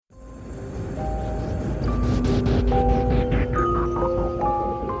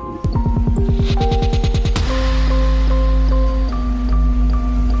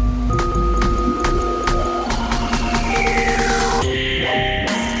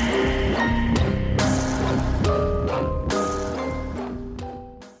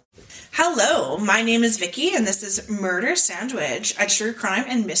my name is Vicky, and this is Murder Sandwich, a true crime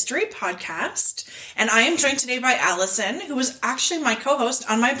and mystery podcast. And I am joined today by Allison, who was actually my co-host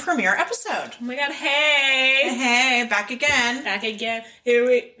on my premiere episode. Oh my god, hey! Hey, back again. Back again. Here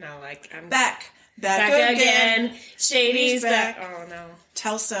we... No, I'm... Back again. Shady's back. Oh, no.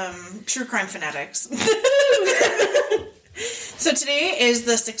 Tell some true crime fanatics. So today is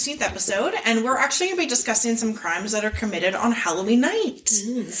the 16th episode, and we're actually going to be discussing some crimes that are committed on Halloween night.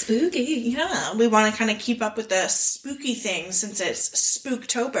 Spooky. Yeah, we want to kind of keep up with the spooky thing since it's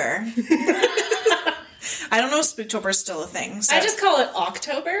Spooktober. I don't know if Spooktober is still a thing. So I just call it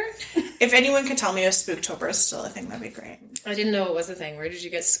October. If anyone could tell me if Spooktober is still a thing, that'd be great. I didn't know it was a thing. Where did you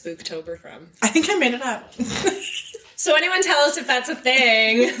get Spooktober from? I think I made it up. So anyone tell us if that's a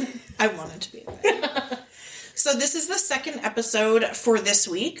thing. I want it to be a thing. So this is the second episode for this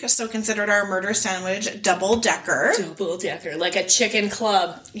week. So considered our murder sandwich double-decker. Double-decker, like a chicken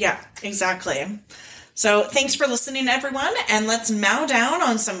club. Yeah, exactly. So thanks for listening, everyone, and let's mow down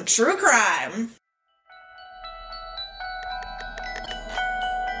on some true crime.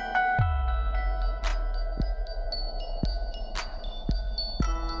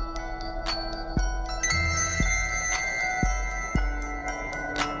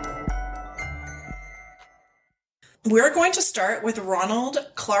 We're going to start with Ronald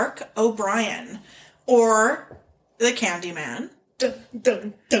Clark O'Brien, or the Candyman, Dun,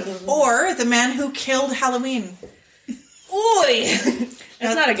 dun, dun. or the man who killed Halloween. Oi!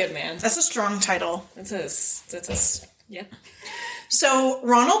 That's not a good man. That's a strong title. Yeah. So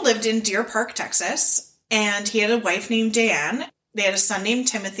Ronald lived in Deer Park, Texas, and he had a wife named Diane. They had a son named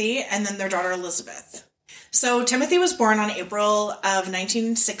Timothy, and then their daughter Elizabeth. So Timothy was born on April of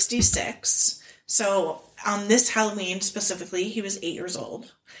 1966. So on this Halloween specifically, he was 8 years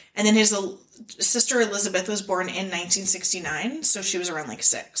old. And then his sister Elizabeth was born in 1969, so she was around like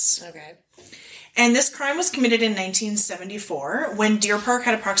 6. Okay. And this crime was committed in 1974 when Deer Park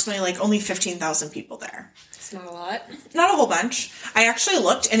had approximately like only 15,000 people there. It's not a lot. Not a whole bunch. I actually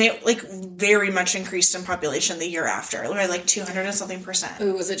looked and it like very much increased in population the year after, like 200 and something %.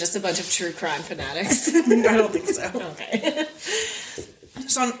 Ooh, was it just a bunch of true crime fanatics? I don't think so. Okay.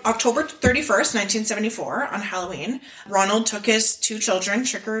 So on October 31st, 1974, on Halloween, Ronald took his 2 children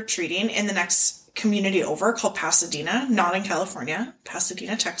trick-or-treating in the next community over called Pasadena, not in California,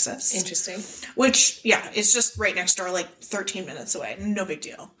 Pasadena, Texas. Interesting. Which, yeah, it's just right next door, like 13 minutes away. No big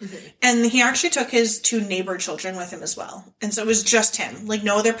deal. Mm-hmm. And he actually took his 2 neighbor children with him as well. And so it was just him. Like,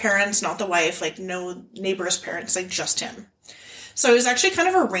 no other parents, not the wife, like, no neighbor's parents, like, just him. So it was actually kind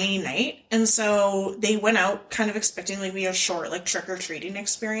of a rainy night, and so they went out kind of expecting like be a short like trick-or-treating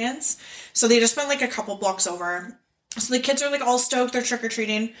experience. So they just went like a couple blocks over. So the kids are like all stoked, they're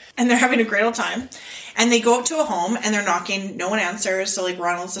trick-or-treating, and they're having a great old time. And they go up to a home, and they're knocking, no one answers, so like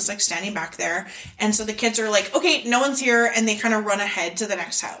Ronald's just like standing back there. And so the kids are like, okay, no one's here, and they kind of run ahead to the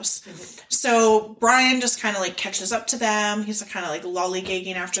next house. Mm-hmm. So Brian just kind of like catches up to them, he's kind of like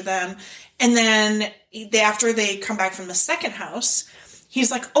lollygagging after them. And then after they come back from the second house,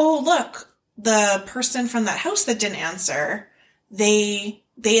 he's like, oh, look, the person from that house that didn't answer, they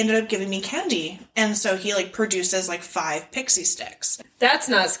ended up giving me candy. And so he like produces like 5 pixie sticks. That's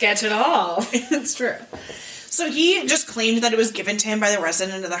not sketch at all. It's true. So he just claimed that it was given to him by the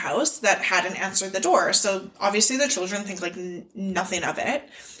resident of the house that hadn't answered the door. So obviously the children think like nothing of it.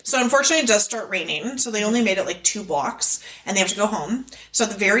 So unfortunately it does start raining. So they only made it like 2 blocks and they have to go home. So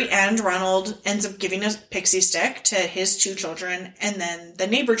at the very end, Ronald ends up giving a pixie stick to his 2 children and then the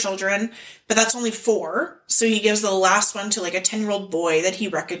neighbor children, but that's only 4. So he gives the last one to like a 10-year-old boy that he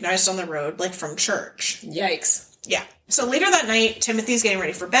recognized on the road, like from church. Yikes. Yeah. So later that night, Timothy's getting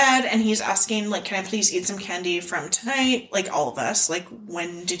ready for bed, and he's asking, like, can I please eat some candy from tonight? Like, all of us. Like,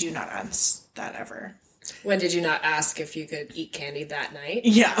 when did you not ask that ever? When did you not ask if you could eat candy that night?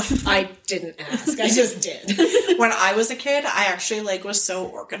 Yeah. I didn't ask. I just did. When I was a kid, I actually, like, was so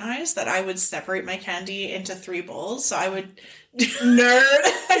organized that I would separate my candy into 3 bowls. So I would... Nerd.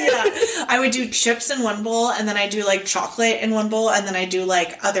 Yeah. I would do chips in one bowl, and then I do like chocolate in one bowl, and then I do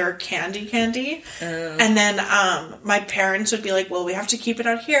like other candy. And then my parents would be like, well, we have to keep it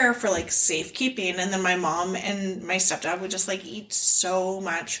out here for like safekeeping. And then my mom and my stepdad would just like eat so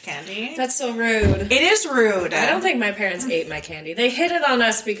much candy. That's so rude. It is rude. I don't think my parents ate my candy. They hid it on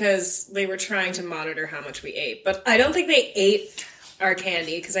us because they were trying to monitor how much we ate. But I don't think they ate our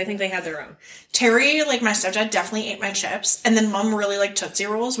candy because I think they had their own. Terry, like my stepdad, definitely ate my chips, and then Mom really liked Tootsie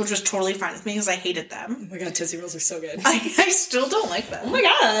Rolls, which was totally fine with me because I hated them. Oh my god, Tootsie Rolls are so good. I still don't like them. Oh my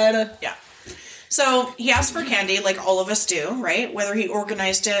god. Yeah. So he asked for candy, like all of us do, right? Whether he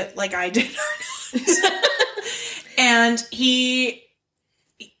organized it like I did or not. And he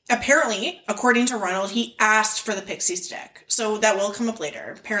Apparently, according to Ronald, he asked for the pixie stick. So that will come up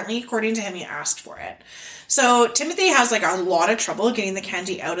later. Apparently, according to him, he asked for it. So Timothy has like a lot of trouble getting the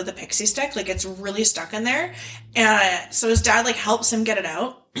candy out of the pixie stick. Like it's really stuck in there. And so his dad like helps him get it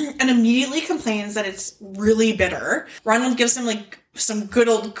out and immediately complains that it's really bitter. Ronald gives him like some good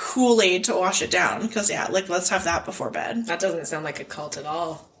old Kool-Aid to wash it down. Because yeah, like let's have that before bed. That doesn't sound like a cult at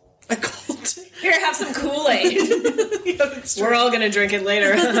all. A cult? Here, have some Kool-Aid. Yeah, we're all going to drink it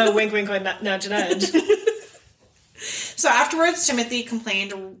later. Wink, wink, nudge, nudge. So afterwards, Timothy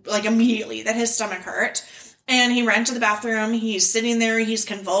complained like immediately that his stomach hurt. And he ran to the bathroom. He's sitting there. He's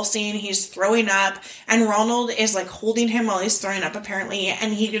convulsing. He's throwing up. And Ronald is like holding him while he's throwing up, apparently.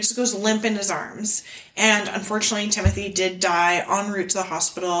 And he just goes limp in his arms. And unfortunately, Timothy did die en route to the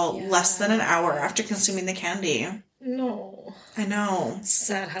hospital less than an hour after consuming the candy. No. I know.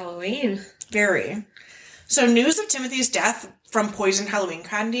 Sad Halloween. Very. So news of Timothy's death from poisoned Halloween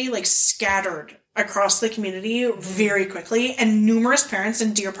candy like scattered across the community very quickly. And numerous parents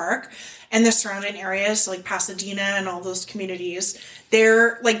in Deer Park and the surrounding areas, like Pasadena and all those communities,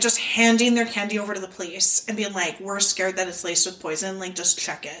 they're like just handing their candy over to the police and being like, we're scared that it's laced with poison, like just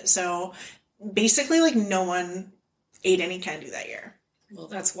check it. So basically like no one ate any candy that year. Well,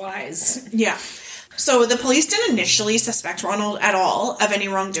 that's wise. Yeah. So the police didn't initially suspect Ronald at all of any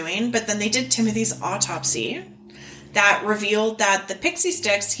wrongdoing, but then they did Timothy's autopsy that revealed that the pixie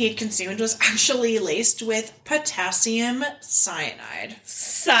sticks he had consumed was actually laced with potassium cyanide.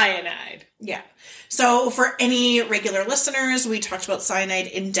 Cyanide. Yeah. So for any regular listeners, we talked about cyanide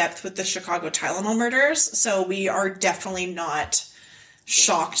in depth with the Chicago Tylenol murders. So we are definitely not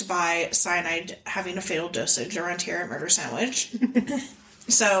shocked by cyanide having a fatal dosage around here at Murder Sandwich.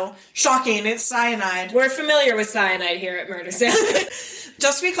 So, shocking, it's cyanide. We're familiar with cyanide here at Murder Sandwich.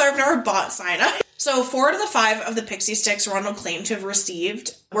 Just to be clear, I've never bought cyanide. So 4 out of the 5 of the pixie sticks Ronald claimed to have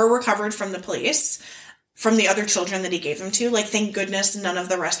received were recovered from the police, from the other children that he gave them to. Like, thank goodness none of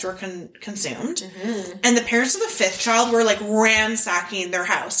the rest were consumed. Mm-hmm. And the parents of the 5th child were, like, ransacking their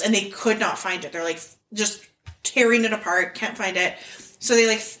house, and they could not find it. They're, like, just tearing it apart, can't find it. So they,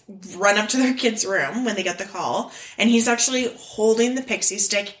 like, run up to their kid's room when they get the call, and he's actually holding the pixie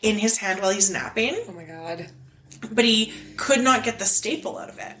stick in his hand while he's napping. Oh, my God. But he could not get the staple out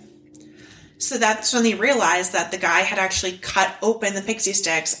of it. So that's when they realized that the guy had actually cut open the pixie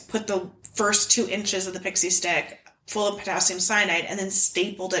sticks, put the first 2 inches of the pixie stick full of potassium cyanide, and then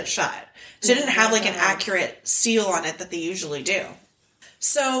stapled it shut. So it didn't have, like, an accurate seal on it that they usually do.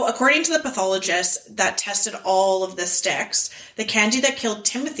 So, according to the pathologist that tested all of the sticks, the candy that killed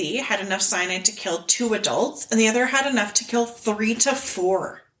Timothy had enough cyanide to kill 2 adults, and the other had enough to kill 3 to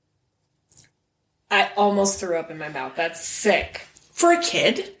 4. I almost threw up in my mouth. That's sick. For a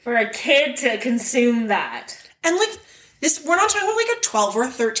kid? For a kid to consume that. And, like, this, we're not talking about, like, a 12 or a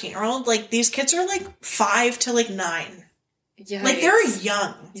 13-year-old. Like, these kids are, like, 5 to, like, 9. Yikes. Like, they're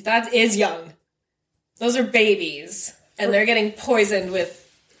young. That is young. Those are babies. And they're getting poisoned with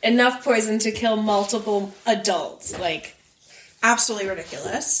enough poison to kill multiple adults. Like, absolutely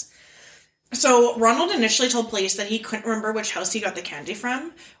ridiculous. So Ronald initially told police that he couldn't remember which house he got the candy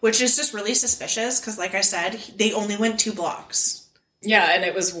from, which is just really suspicious because, like I said, they only went 2 blocks. Yeah, and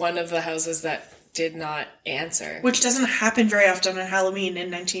it was one of the houses that did not answer. Which doesn't happen very often on Halloween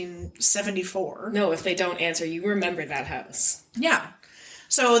in 1974. No, if they don't answer, you remember that house. Yeah.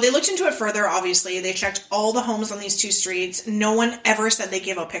 So they looked into it further, obviously. They checked all the homes on these 2 streets. No one ever said they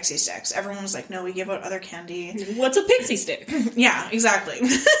gave out pixie sticks. Everyone was like, no, we give out other candy. What's a pixie stick? Yeah, exactly.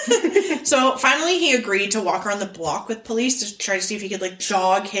 So finally he agreed to walk around the block with police to try to see if he could, like,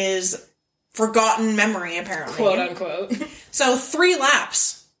 jog his forgotten memory, apparently. Quote unquote. So 3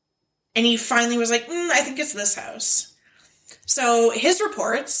 laps. And he finally was like, I think it's this house. So his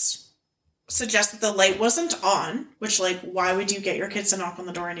reports suggest that the light wasn't on, which, like, why would you get your kids to knock on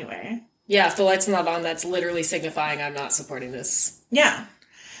the door anyway? Yeah, if the light's not on, that's literally signifying I'm not supporting this. Yeah.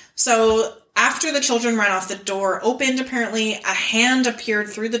 So after the children ran off, the door opened, apparently. A hand appeared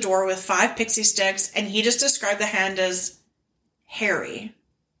through the door with 5 pixie sticks, and he just described the hand as hairy.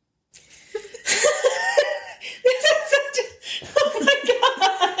 This is such a... Oh my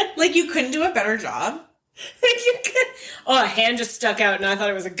God. Like, you couldn't do a better job. Oh, a hand just stuck out and I thought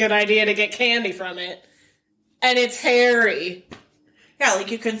it was a good idea to get candy from it. And it's hairy. Yeah, like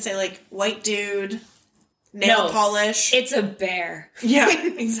you couldn't say, like, white dude, nail polish. It's a bear. Yeah,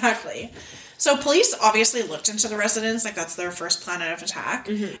 exactly. So police obviously looked into the residence, like that's their first plan of attack.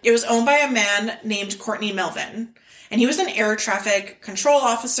 Mm-hmm. It was owned by a man named Courtney Melvin. And he was an air traffic control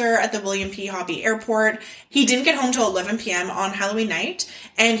officer at the William P. Hobby Airport. He didn't get home till 11 p.m. on Halloween night,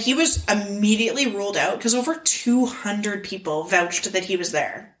 and he was immediately ruled out because over 200 people vouched that he was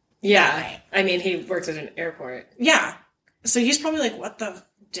there. Yeah. I mean, he worked at an airport. Yeah. So he's probably like, what the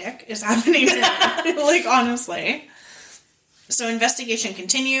dick is happening here? Like, honestly. So investigation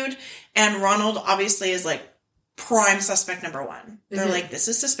continued, and Ronald obviously is like prime suspect number one. They're like, this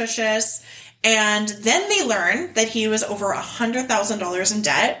is suspicious. And then they learn that he was over $100,000 in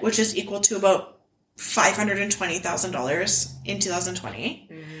debt, which is equal to about $520,000 in 2020.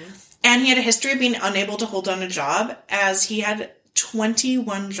 And he had a history of being unable to hold down a job, as he had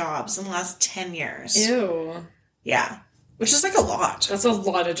 21 jobs in the last 10 years. Ew. Yeah. Which is like a lot. That's a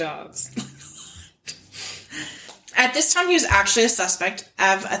lot of jobs. At this time, he was actually a suspect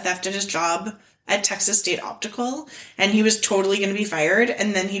of a theft at his job at Texas State Optical, and he was totally going to be fired,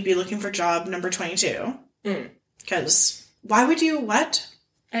 and then he'd be looking for job number 22. Because why would you, what?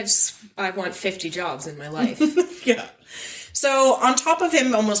 I want 50 jobs in my life. Yeah. So on top of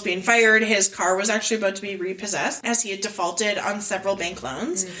him almost being fired, his car was actually about to be repossessed, as he had defaulted on several bank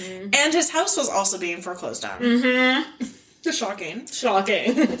loans, and his house was also being foreclosed on. Shocking.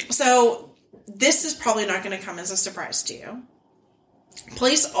 Shocking. So this is probably not going to come as a surprise to you.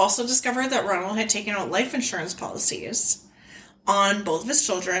 Police also discovered that Ronald had taken out life insurance policies on both of his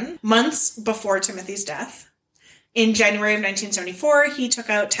children months before Timothy's death. In January of 1974, he took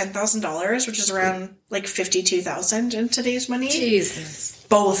out $10,000, which is around like $52,000 in today's money. Jesus.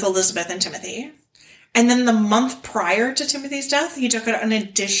 Both Elizabeth and Timothy. And then the month prior to Timothy's death, he took out an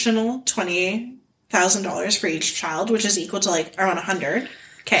additional $20,000 for each child, which is equal to like around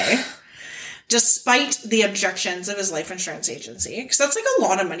 $100K. Despite the objections of his life insurance agency. Because that's like a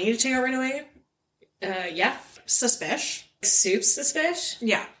lot of money to take out right away. Yeah. Suspish. Soup suspish?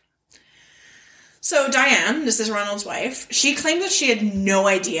 Yeah. So Diane, this is Ronald's wife, she claimed that she had no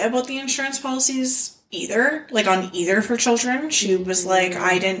idea about the insurance policies either. Like on either of her children. She was like,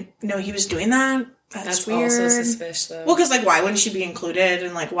 I didn't know he was doing that. That's weird. Also suspicious, though. Well, because like, why wouldn't she be included?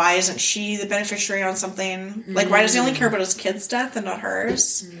 And like, why isn't she the beneficiary on something? Like, why does he only care about his kid's death and not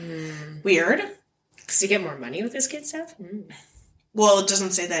hers? Weird. Does he get more money with his kid's death? Well, it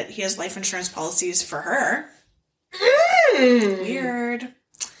doesn't say that he has life insurance policies for her. Weird.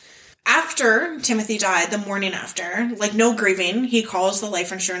 After Timothy died, the morning after, like no grieving, he calls the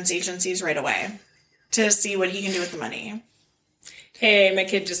life insurance agencies right away to see what he can do with the money. Hey, my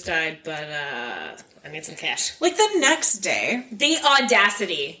kid just died, but I need some cash. Like the next day. The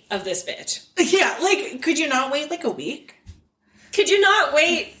audacity of this bitch. Yeah, like, could you not wait like a week? Could you not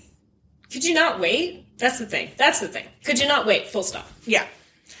wait? Could you not wait? That's the thing. Could you not wait? Full stop. Yeah.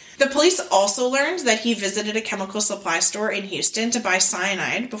 The police also learned that he visited a chemical supply store in Houston to buy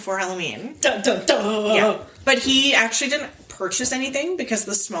cyanide before Halloween. Dun, dun, dun. Yeah. But he actually didn't purchase anything because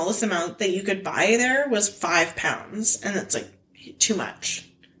the smallest amount that you could buy there was 5 pounds. And that's like too much.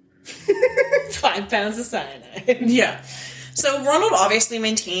 5 pounds of cyanide. Yeah. So Ronald obviously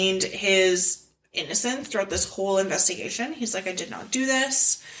maintained his innocence throughout this whole investigation. He's like, I did not do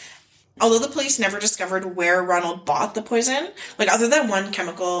this. Although the police never discovered where Ronald bought the poison, like other than one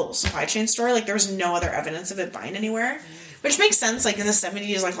chemical supply chain store, like there was no other evidence of it buying anywhere. Which makes sense, like in the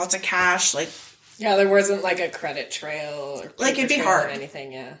 70s, like lots of cash, like... Yeah, there wasn't like a credit trail or... Like it'd be hard. Or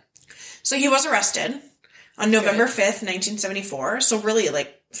anything, yeah. So he was arrested on November 5th, 1974, so really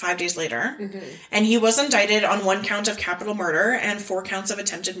like 5 days later. And he was indicted on 1 count of capital murder and 4 counts of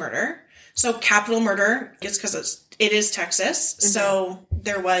attempted murder. So capital murder is because it is Texas, so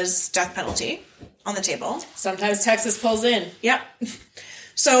there was death penalty on the table. Sometimes Texas pulls in. Yep.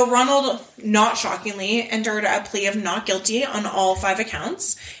 So Ronald, not shockingly, entered a plea of not guilty on all 5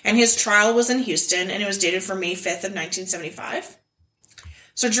 accounts, and his trial was in Houston, and it was dated for May 5th of 1975.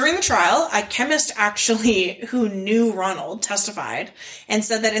 So during the trial, a chemist actually who knew Ronald testified and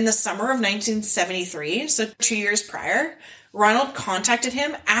said that in the summer of 1973, so 2 years prior, Ronald contacted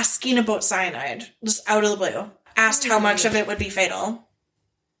him asking about cyanide, just out of the blue. Asked how much of it would be fatal.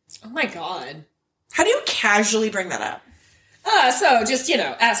 Oh my god. How do you casually bring that up? So just,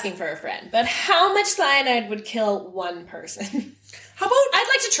 asking for a friend. But how much cyanide would kill one person? How about... I'd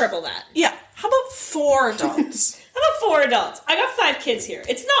like to triple that. Yeah. How about 4 adults? How about 4 adults? I got 5 kids here.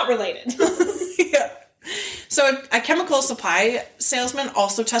 It's not related. Yeah. So a chemical supply salesman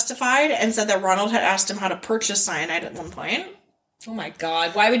also testified and said that Ronald had asked him how to purchase cyanide at one point. Oh my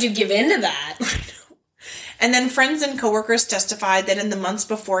god, why would you give in to that? I know. And then friends and coworkers testified that in the months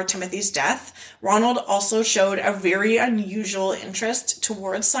before Timothy's death, Ronald also showed a very unusual interest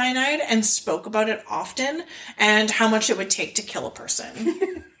towards cyanide and spoke about it often and how much it would take to kill a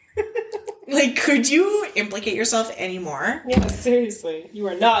person. Like, could you implicate yourself anymore? Yeah, seriously. You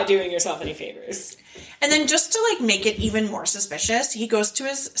are not doing yourself any favors. And then just to, make it even more suspicious, he goes to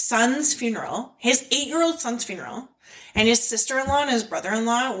his son's funeral, his 8-year-old son's funeral, And his sister-in-law and his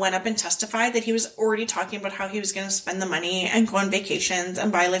brother-in-law went up and testified that he was already talking about how he was going to spend the money and go on vacations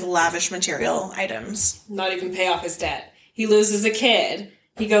and buy, like, lavish material items. Not even pay off his debt. He loses a kid.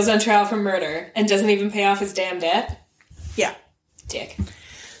 He goes on trial for murder and doesn't even pay off his damn debt. Yeah. Dick.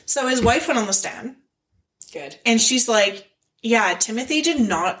 So his wife went on the stand. Good. And she's like, yeah, Timothy did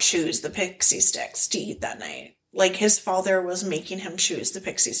not choose the pixie sticks to eat that night. Like, his father was making him choose the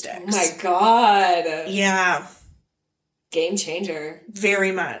pixie sticks. Oh my God. Yeah. Game changer.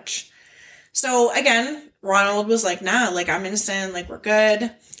 Very much. So, again, Ronald was like, nah, like, I'm innocent, like, we're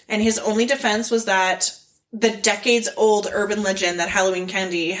good. And his only defense was that the decades-old urban legend that Halloween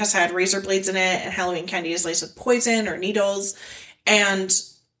candy has had razor blades in it, and Halloween candy is laced with poison or needles, and,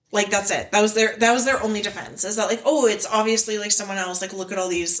 like, that's it. That was their only defense, is that, like, oh, it's obviously, like, someone else. Like, look at all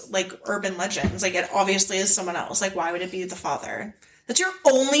these, like, urban legends. Like, it obviously is someone else. Like, why would it be the father? That's your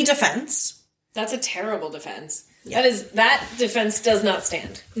only defense? That's a terrible defense. Yeah. That defense does not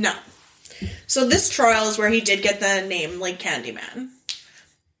stand. No. So this trial is where he did get the name, like, Candyman.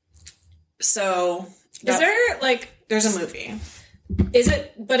 So... Is there, like... There's a movie. Is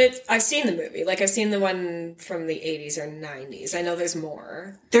it... But it's... I've seen the movie. Like, I've seen the one from the 80s or 90s. I know there's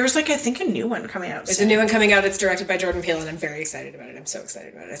more. There's, like, I think a new one coming out There's soon. a new one coming out. It's directed by Jordan Peele, and I'm very excited about it. I'm so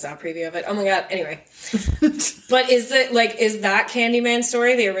excited about it. I saw a preview of it. Oh my God. Anyway. But is it, like... Is that Candyman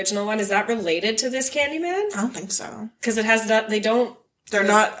story, the original one, is that related to this Candyman? I don't think so. Because it has that... They don't... They're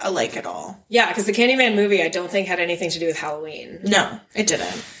not alike at all. Yeah, because the Candyman movie, I don't think had anything to do with Halloween. No, it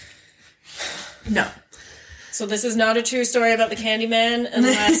didn't. No. So this is not a true story about the Candyman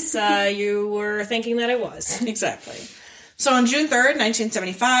unless you were thinking that it was. Exactly. So on June 3rd,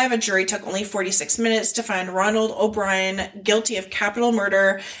 1975, a jury took only 46 minutes to find Ronald O'Brien guilty of capital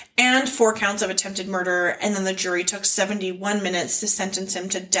murder and 4 counts of attempted murder, and then the jury took 71 minutes to sentence him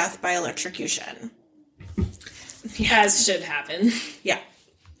to death by electrocution. As should happen. Yeah.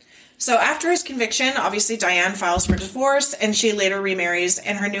 So after his conviction, obviously Diane files for divorce, and she later remarries,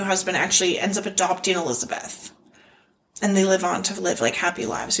 and her new husband actually ends up adopting Elizabeth. And they live on to live, like, happy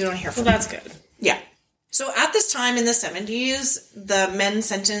lives. We don't hear from Well, that's good. Yeah. So at this time in the 70s, the men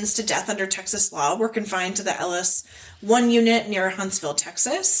sentenced to death under Texas law were confined to the Ellis 1 unit near Huntsville,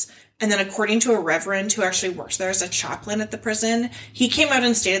 Texas. And then according to a reverend who actually works there as a chaplain at the prison, he came out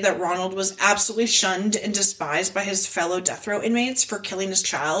and stated that Ronald was absolutely shunned and despised by his fellow death row inmates for killing his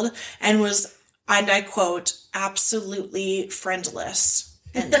child and was, and I quote, absolutely friendless,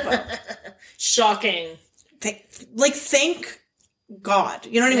 end quote. Shocking. Thank God.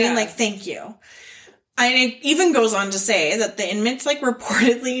 You know what I mean? Yeah. Like, thank you. And it even goes on to say that the inmates, like,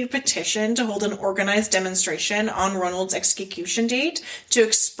 reportedly petitioned to hold an organized demonstration on Ronald's execution date to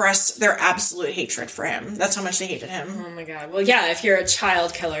express their absolute hatred for him. That's how much they hated him. Oh my God. Well, yeah, if you're a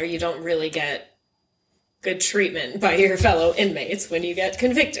child killer, you don't really get good treatment by your fellow inmates when you get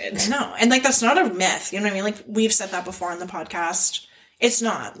convicted. No. And, like, that's not a myth. You know what I mean? Like, we've said that before on the podcast. It's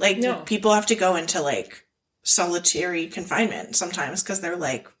not. Like, No. People have to go into, like, solitary confinement sometimes because they're,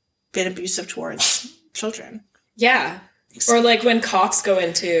 like, been abusive towards children. Yeah. Or like when cops go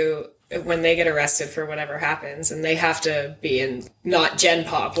into, when they get arrested for whatever happens and they have to be in not Gen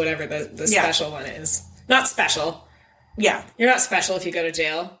Pop, whatever the special one is. Not special. Yeah. You're not special if you go to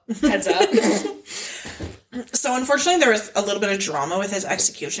jail. Heads up. So unfortunately there was a little bit of drama with his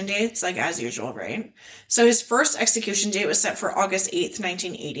execution dates, like as usual, right? So his first execution date was set for August 8th,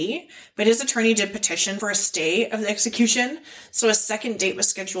 1980, but his attorney did petition for a stay of the execution, so a second date was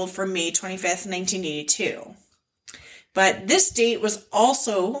scheduled for May 25th, 1982. But this date was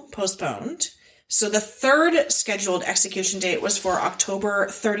also postponed, so the third scheduled execution date was for October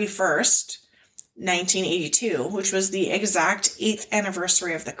 31st, 1982, which was the exact 8th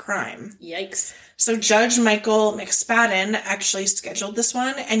anniversary of the crime. Yikes. So Judge Michael McSpadden actually scheduled this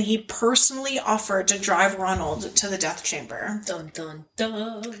one, and he personally offered to drive Ronald to the death chamber. Dun, dun,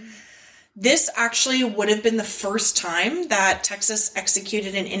 dun. This actually would have been the first time that Texas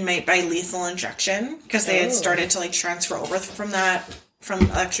executed an inmate by lethal injection, because they had started to, like, transfer over from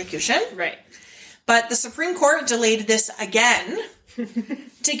electrocution. Right. But the Supreme Court delayed this again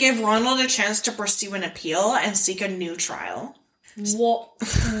to give Ronald a chance to pursue an appeal and seek a new trial.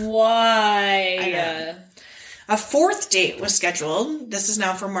 Why? I know. A fourth date was scheduled. This is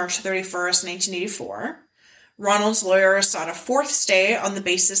now for March 31st, 1984. Ronald's lawyer sought a fourth stay on the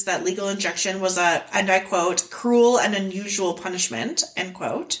basis that legal injection was a, and I quote, cruel and unusual punishment, end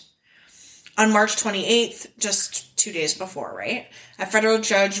quote. On March 28th, just 2 days before, right? A federal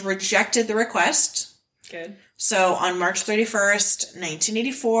judge rejected the request. Good. So on March 31st,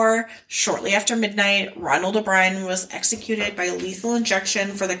 1984, shortly after midnight, Ronald O'Brien was executed by lethal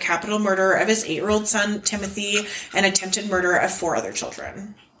injection for the capital murder of his 8-year-old son, Timothy, and attempted murder of 4 other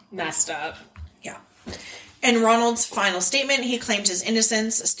children. Messed up. Yeah. In Ronald's final statement, he claimed his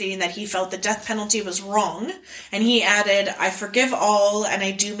innocence, stating that he felt the death penalty was wrong, and he added, "I forgive all, and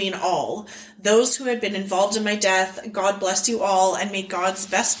I do mean all. Those who had been involved in my death, God bless you all, and may God's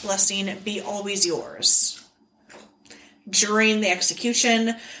best blessing be always yours." During the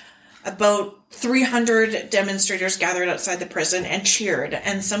execution, about 300 demonstrators gathered outside the prison and cheered,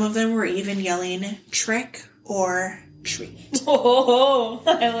 and some of them were even yelling, "Trick or treat." Oh,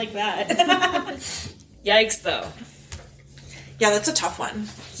 I like that. Yikes, though. Yeah, that's a tough one.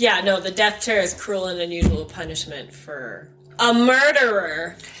 Yeah, no, the death terror is cruel and unusual punishment for a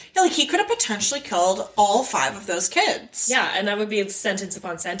murderer. Yeah, like he could have potentially killed all 5 of those kids. Yeah, and that would be sentence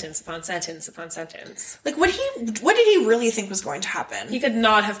upon sentence upon sentence upon sentence. Like, what did he really think was going to happen? He could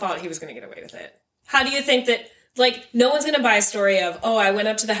not have thought he was going to get away with it. How do you think that, like, no one's going to buy a story of, oh, I went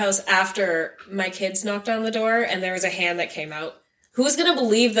up to the house after my kids knocked on the door and there was a hand that came out. Who's going to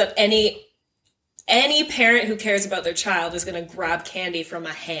believe that any parent who cares about their child is going to grab candy from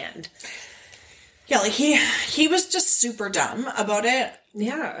a hand? Yeah, like he was just super dumb about it.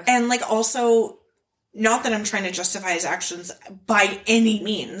 Yeah. And like also, not that I'm trying to justify his actions by any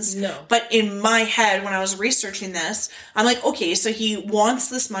means. No. But in my head, when I was researching this, I'm like, okay, so he wants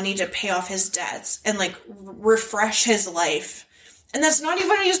this money to pay off his debts and like refresh his life. And that's not even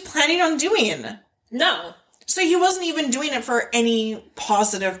what he was planning on doing. No. So he wasn't even doing it for any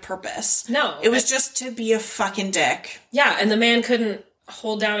positive purpose. No. It was just to be a fucking dick. Yeah, and the man couldn't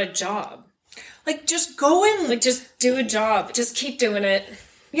hold down a job. Like, just go in. Like, just do a job. Just keep doing it.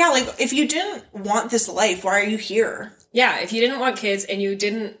 Yeah, like, if you didn't want this life, why are you here? Yeah, if you didn't want kids and you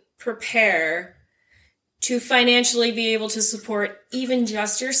didn't prepare to financially be able to support even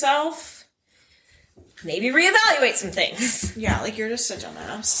just yourself, maybe reevaluate some things. Yeah, like, you're just a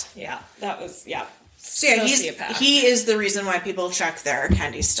dumbass. Yeah, that was, yeah. So yeah, he is the reason why people check their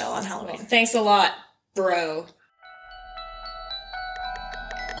candy still on Halloween. Well, thanks a lot, bro.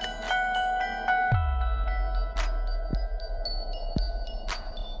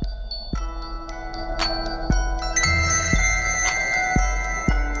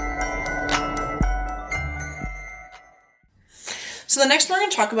 So the next one we're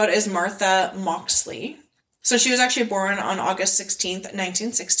going to talk about is Martha Moxley. So she was actually born on August 16th,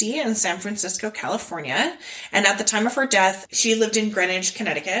 1960 in San Francisco, California. And at the time of her death, she lived in Greenwich,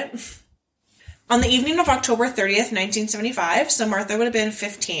 Connecticut. On the evening of October 30th, 1975, so Martha would have been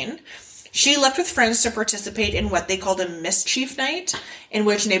 15, she left with friends to participate in what they called a mischief night, in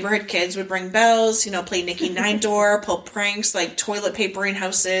which neighborhood kids would ring bells, play Nicky Nine Door, pull pranks like toilet papering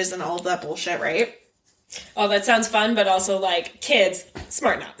houses and all of that bullshit, right? Oh, that sounds fun, but also like, kids,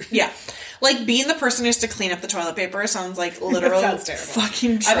 smarten up. Yeah. Like, being the person who has to clean up the toilet paper sounds like literal sounds terrible.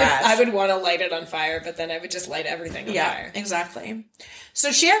 Fucking trash. I would want to light it on fire, but then I would just light everything on fire. Yeah, exactly.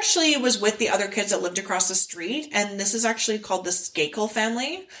 So she actually was with the other kids that lived across the street, and this is actually called the Skakel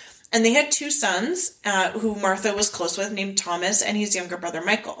family. And they had 2 sons, who Martha was close with, named Thomas, and his younger brother,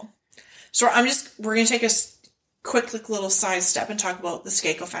 Michael. So we're going to take a quick little side step and talk about the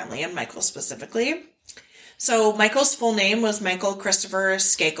Skakel family and Michael specifically. So Michael's full name was Michael Christopher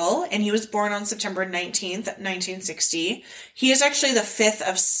Skakel, and he was born on September 19th, 1960. He is actually the 5th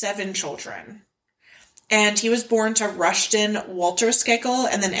of 7 children. And he was born to Rushton Walter Skakel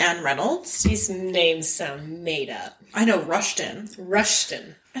and then Anne Reynolds. These names sound made up. I know, Rushton.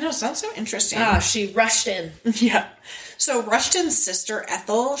 Rushton. I know, it sounds so interesting. Ah, she rushed in. Yeah. So Rushton's sister,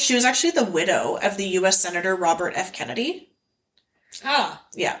 Ethel, she was actually the widow of the U.S. Senator Robert F. Kennedy. Ah.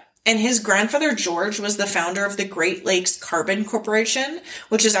 Yeah. And his grandfather, George, was the founder of the Great Lakes Carbon Corporation,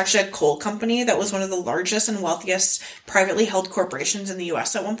 which is actually a coal company that was one of the largest and wealthiest privately held corporations in the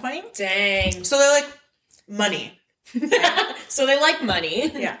U.S. at one point. Dang. So they're like, money. So they like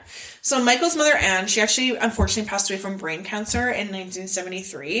money. Yeah. So Michael's mother, Anne, she actually unfortunately passed away from brain cancer in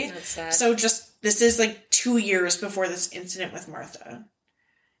 1973. That's sad. So this is like 2 years before this incident with Martha.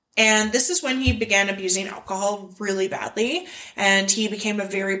 And this is when he began abusing alcohol really badly, and he became a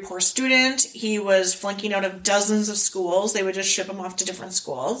very poor student. He was flunking out of dozens of schools. They would just ship him off to different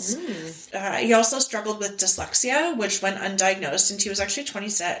schools. He also struggled with dyslexia, which went undiagnosed, and he was actually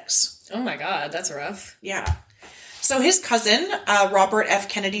 26. Oh my God, that's rough. Yeah. So his cousin, Robert F.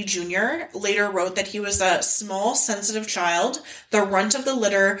 Kennedy Jr., later wrote that he was a small, sensitive child, the runt of the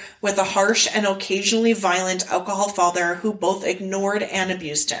litter, with a harsh and occasionally violent alcohol father who both ignored and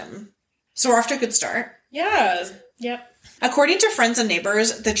abused him. So we're off to a good start. Yeah. Yep. According to friends and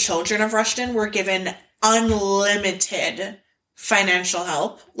neighbors, the children of Rushton were given unlimited financial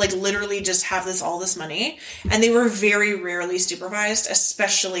help, like literally just have all this money, and they were very rarely supervised,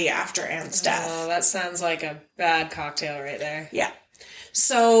 especially after Anne's death. Oh, that sounds like a bad cocktail right there. Yeah.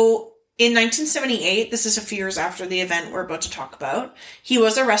 So in 1978, this is a few years after the event we're about to talk about, he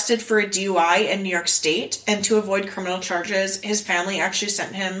was arrested for a DUI in New York State, and to avoid criminal charges, his family actually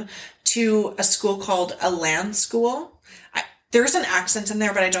sent him to a school called a land school. There's an accent in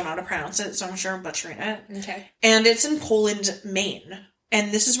there, but I don't know how to pronounce it, so I'm sure I'm butchering it. Okay. And it's in Poland, Maine.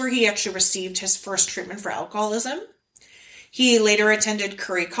 And this is where he actually received his first treatment for alcoholism. He later attended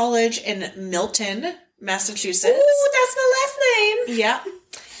Curry College in Milton, Massachusetts. Ooh, that's my last name. Yeah.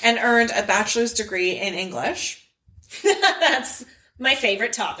 And earned a bachelor's degree in English. That's my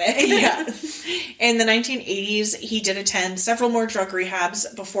favorite topic. Yeah. In the 1980s, he did attend several more drug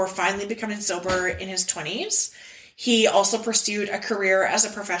rehabs before finally becoming sober in his 20s. He also pursued a career as a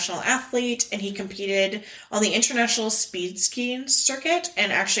professional athlete, and he competed on the international speed skiing circuit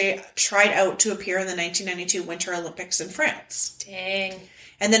and actually tried out to appear in the 1992 Winter Olympics in France. Dang.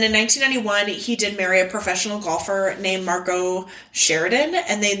 And then in 1991, he did marry a professional golfer named Margot Sheridan,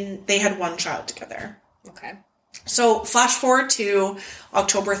 and they had one child together. Okay. So flash forward to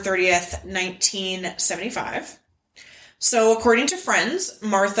October 30th, 1975. So according to friends,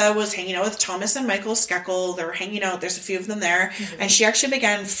 Martha was hanging out with Thomas and Michael Skeckel. They were hanging out. There's a few of them there. Mm-hmm. And she actually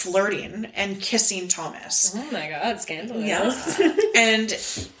began flirting and kissing Thomas. Oh my God, scandalous. Yeah. And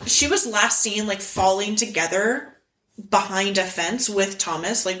she was last seen like falling together behind a fence with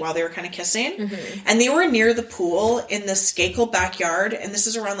Thomas, like while they were kind of kissing. Mm-hmm. And they were near the pool in the Skeckel backyard. And this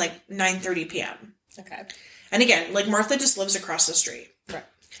is around like 9:30 p.m. Okay. And again, like Martha just lives across the street. Right.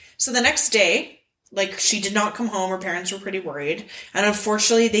 So the next day, like, she did not come home. Her parents were pretty worried. And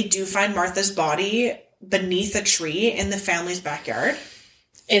unfortunately, they do find Martha's body beneath a tree in the family's backyard.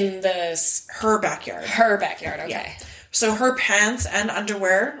 Her backyard. Her backyard, okay. Yeah. So her pants and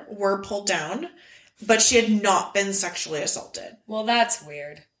underwear were pulled down, but she had not been sexually assaulted. Well, that's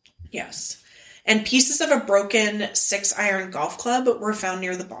weird. Yes. And pieces of a broken 6-iron golf club were found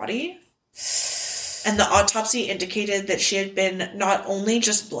near the body. And the autopsy indicated that she had been not only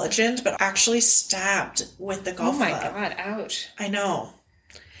just bludgeoned, but actually stabbed with the golf club. Oh my God, ouch. I know.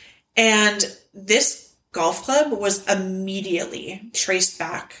 And this golf club was immediately traced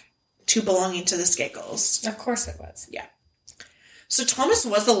back to belonging to the Skeckels. Of course it was. Yeah. So Thomas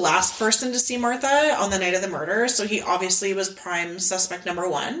was the last person to see Martha on the night of the murder, so he obviously was prime suspect number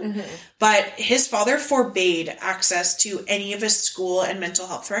one. Mm-hmm. But his father forbade access to any of his school and mental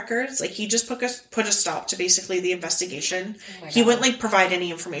health records. Like, he just put a stop to basically the investigation. He wouldn't, like, provide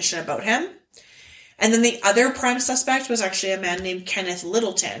any information about him. And then the other prime suspect was actually a man named Kenneth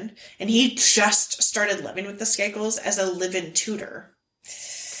Littleton, and he just started living with the Skeckels as a live-in tutor.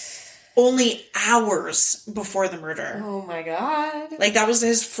 Only hours before the murder. Oh my God. Like, that was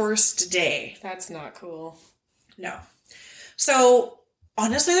his first day. That's not cool. No. So,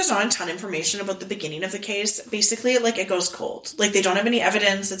 honestly, there's not a ton of information about the beginning of the case. Basically, like, it goes cold. Like, they don't have any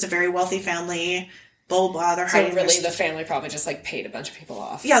evidence. It's a very wealthy family. Blah, blah, blah. They're hiding. So, really, the family probably just, like, paid a bunch of people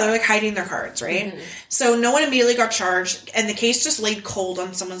off. Yeah, they're, like, hiding their cards, right? Mm-hmm. So, no one immediately got charged, and the case just laid cold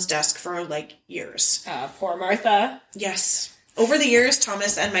on someone's desk for, like, years. Poor Martha. Yes. Over the years,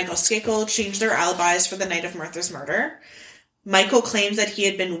 Thomas and Michael Skeckel changed their alibis for the night of Martha's murder. Michael claimed that he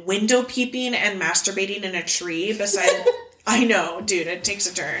had been window peeping and masturbating in a tree beside... I know, dude, it takes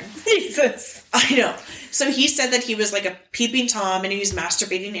a turn. Jesus. I know. So he said that he was like a peeping Tom and he was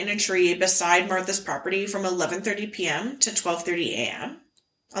masturbating in a tree beside Martha's property from 11:30 p.m. to 12:30 a.m.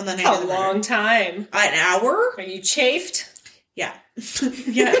 on the night of the murder. A long time. An hour? Are you chafed? Yeah.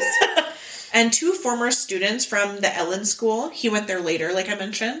 Yes. And 2 former students from the Ellen School, he went there later, like I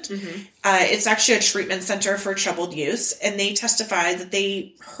mentioned. Mm-hmm. It's actually a treatment center for troubled youths, and they testified that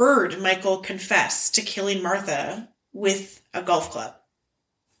they heard Michael confess to killing Martha with a golf club.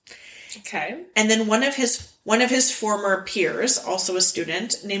 Okay. And then one of his former peers, also a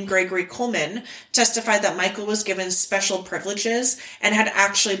student, named Gregory Coleman, testified that Michael was given special privileges and had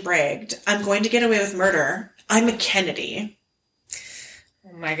actually bragged, "I'm going to get away with murder. I'm a Kennedy."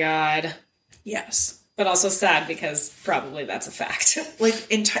 Oh my God. Yes. But also sad because probably that's a fact. Like,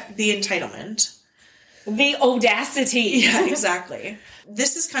 the entitlement. The audacity. Yeah, exactly.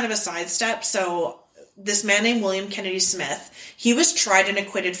 This is kind of a sidestep. So this man named William Kennedy Smith, he was tried and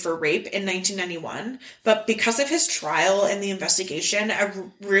acquitted for rape in 1991. But because of his trial and the investigation,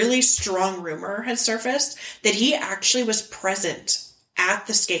 a really strong rumor had surfaced that he actually was present at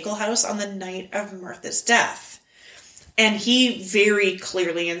the Skeckel house on the night of Martha's death. And he very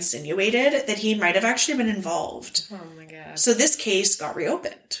clearly insinuated that he might have actually been involved. Oh my God. So this case got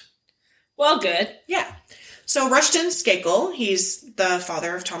reopened. Well, good. Yeah. So Rushton Skakel, he's the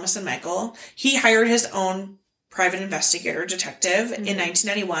father of Thomas and Michael, he hired his own private investigator detective in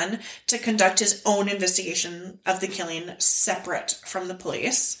 1991 to conduct his own investigation of the killing separate from the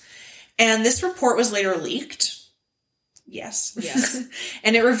police. And this report was later leaked. Yes.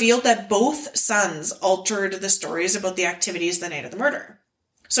 And it revealed that both sons altered the stories about the activities the night of the murder.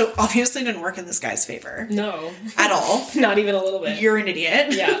 So obviously didn't work in this guy's favor. No. At all. Not even a little bit. You're an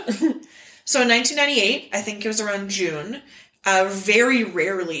idiot. Yeah. So in 1998, I think it was around June, a very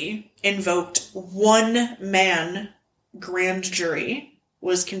rarely invoked one-man grand jury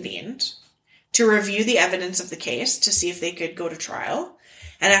was convened to review the evidence of the case to see if they could go to trial.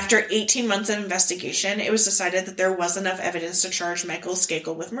 And after 18 months of investigation, it was decided that there was enough evidence to charge Michael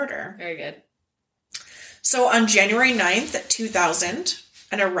Skakel with murder. Very good. So on January 9th, 2000,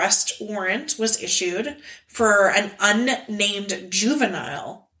 an arrest warrant was issued for an unnamed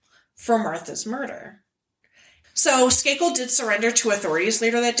juvenile for Martha's murder. So Skakel did surrender to authorities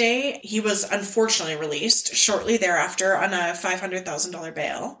later that day. He was unfortunately released shortly thereafter on a $500,000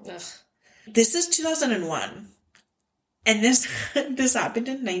 bail. Ugh. This is 2001. And this happened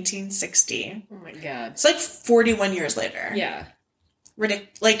in 1960. Oh my God. It's like 41 years later. Yeah.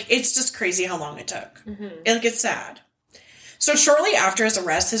 Like, it's just crazy how long it took. It's sad. So shortly after his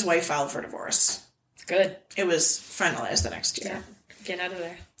arrest, his wife filed for divorce. Good. It was finalized the next year. Yeah. Get out of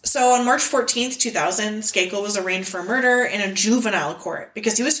there. So on March 14th, 2000, Skakel was arraigned for murder in a juvenile court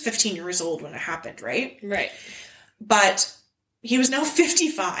because he was 15 years old when it happened, right? Right. But he was now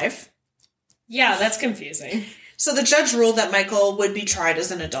 55. Yeah, that's confusing. So the judge ruled that Michael would be tried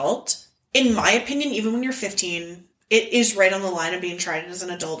as an adult. In my opinion, even when you're 15, it is right on the line of being tried as an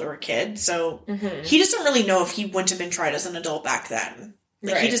adult or a kid. So he doesn't really know if he wouldn't have been tried as an adult back then.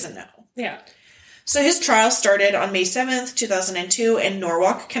 Like, right. He doesn't know. Yeah. So his trial started on May 7th, 2002 in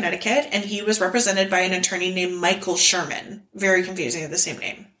Norwalk, Connecticut, and he was represented by an attorney named Michael Sherman. Very confusing, the same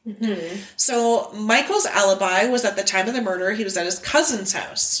name. So Michael's alibi was at the time of the murder, he was at his cousin's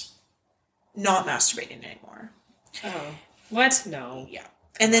house, not masturbating anymore. Oh. What? No. Yeah.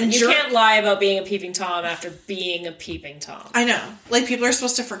 And then you can't lie about being a peeping Tom after being a peeping Tom. I know. Like, people are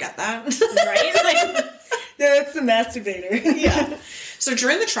supposed to forget that. Right? Like, that's the masturbator. Yeah. So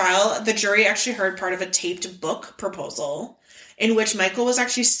during the trial, the jury actually heard part of a taped book proposal in which Michael was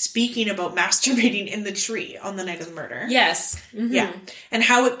actually speaking about masturbating in the tree on the night of the murder. Yes. Yeah. And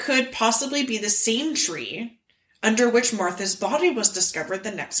how it could possibly be the same tree under which Martha's body was discovered the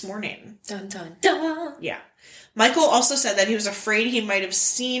next morning. Dun, dun, dun. Yeah. Michael also said that he was afraid he might have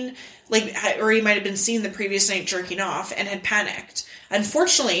seen, or he might have been seen the previous night jerking off and had panicked.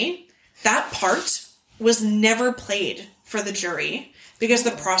 Unfortunately, that part was never played for the jury because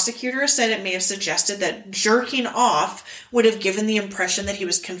the prosecutor said it may have suggested that jerking off would have given the impression that he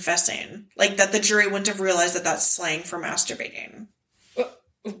was confessing. Like, that the jury wouldn't have realized that that's slang for masturbating.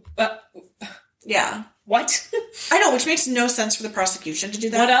 Yeah. What? I know, which makes no sense for the prosecution to do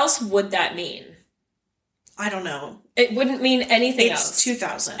that. What else would that mean? I don't know. It wouldn't mean anything It's else.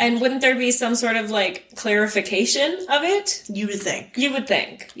 2000. And wouldn't there be some sort of, like, clarification of it? You would think. You would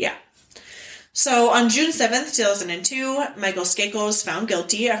think. Yeah. So on June 7th, 2002, Michael Skakel was found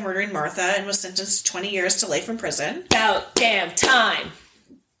guilty of murdering Martha and was sentenced to 20 years to life in prison. About damn time.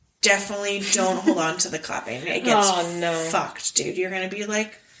 Definitely don't hold on to the clapping. It gets fucked, dude. You're going to be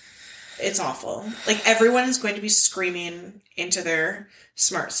like, it's awful. Like, everyone is going to be screaming into their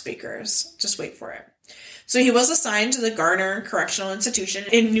smart speakers. Just wait for it. So he was assigned to the Garner Correctional Institution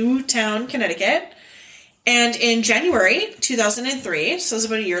in Newtown, Connecticut. And in January 2003, so it was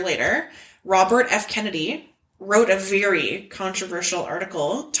about a year later, Robert F. Kennedy wrote a very controversial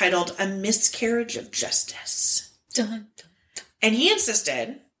article titled A Miscarriage of Justice. Dun, dun, dun. And he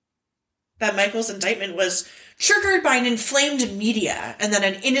insisted that Michael's indictment was triggered by an inflamed media and that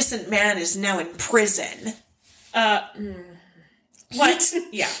an innocent man is now in prison. What?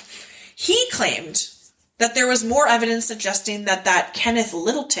 Yeah. He claimed that there was more evidence suggesting that Kenneth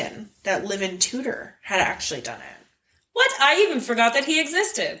Littleton, that live-in tutor, had actually done it. What? I even forgot that he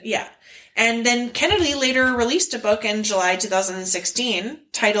existed. Yeah. And then Kennedy later released a book in July 2016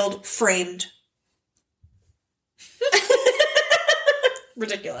 titled Framed.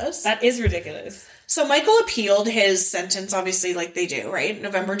 Ridiculous. That is ridiculous. So Michael appealed his sentence, obviously, like they do, right?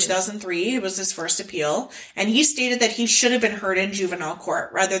 November 2003, it was his first appeal. And he stated that he should have been heard in juvenile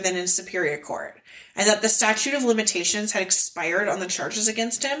court rather than in superior court. And that the statute of limitations had expired on the charges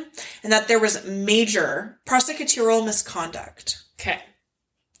against him. And that there was major prosecutorial misconduct. Okay.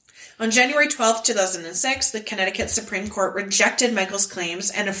 On January 12th, 2006, the Connecticut Supreme Court rejected Michael's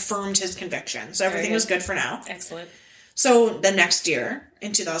claims and affirmed his conviction. So everything was good for now. Excellent. So the next year,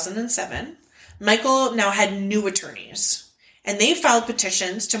 in 2007, Michael now had new attorneys, and they filed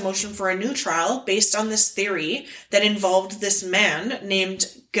petitions to motion for a new trial based on this theory that involved this man named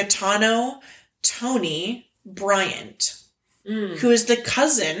Gaetano Tony Bryant, who is the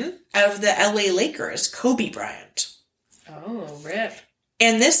cousin of the LA Lakers, Kobe Bryant. Oh, rip.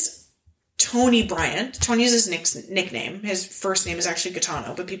 And this Tony Bryant, Tony's his nickname. His first name is actually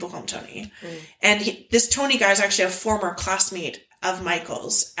Gaetano, but people call him Tony. And this Tony guy is actually a former classmate of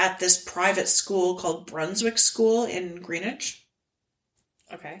Michael's at this private school called Brunswick School in Greenwich.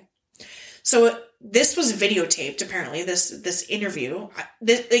 Okay. So this was videotaped, apparently, this interview.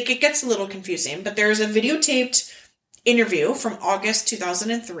 It gets a little confusing, but there's a videotaped interview from August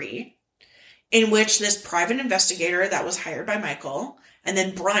 2003 in which this private investigator that was hired by Michael and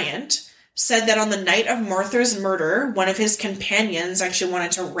then Bryant said that on the night of Martha's murder, one of his companions actually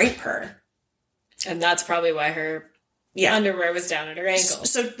wanted to rape her. And that's probably why her underwear was down at her ankles.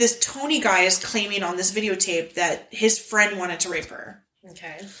 So this Tony guy is claiming on this videotape that his friend wanted to rape her.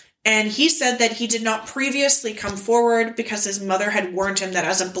 Okay. And he said that he did not previously come forward because his mother had warned him that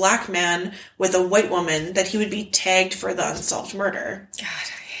as a black man with a white woman that he would be tagged for the unsolved murder. God,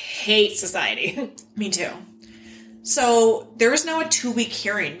 I hate society. Me too. So there was now a 2-week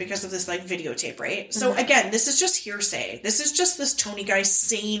hearing because of this videotape, right? So again, this is just hearsay. This is just this Tony guy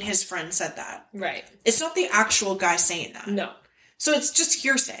saying his friend said that. Right. It's not the actual guy saying that. No. So it's just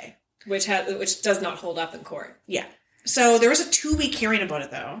hearsay. Which does not hold up in court. Yeah. So there was a 2-week hearing about it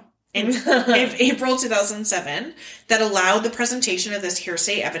though. In April 2007 that allowed the presentation of this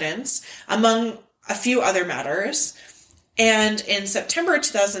hearsay evidence among a few other matters. And in September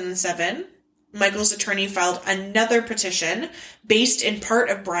 2007, Michael's attorney filed another petition based in part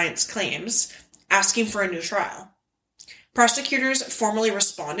of Bryant's claims, asking for a new trial. Prosecutors formally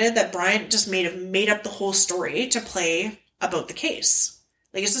responded that Bryant just made up the whole story to play about the case.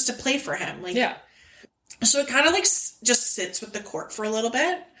 It's just a play for him. Yeah. So it kind of just sits with the court for a little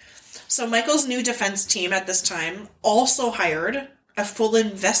bit. So Michael's new defense team at this time also hired a full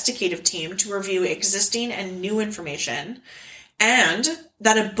investigative team to review existing and new information, and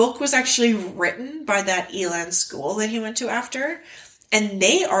that a book was actually written by that Elan school that he went to after, and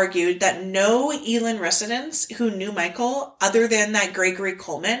they argued that no Elan residents who knew Michael, other than that Gregory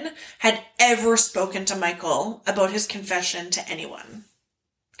Coleman, had ever spoken to Michael about his confession to anyone.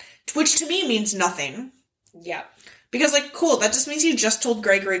 Which to me means nothing. Yeah. Because, cool, that just means you just told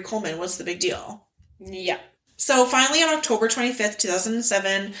Gregory Coleman. What's the big deal? Yeah. So, finally, on October 25th,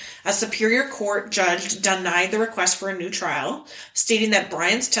 2007, a Superior Court judge denied the request for a new trial, stating that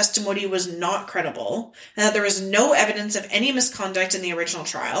Bryant's testimony was not credible, and that there was no evidence of any misconduct in the original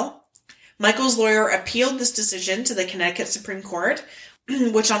trial. Michael's lawyer appealed this decision to the Connecticut Supreme Court,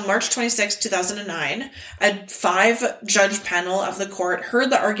 which on March 26, 2009, a 5-judge panel of the court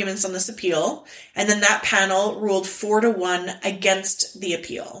heard the arguments on this appeal, and then that panel ruled 4-1 against the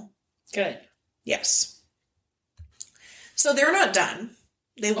appeal. Good. Yes. So they're not done.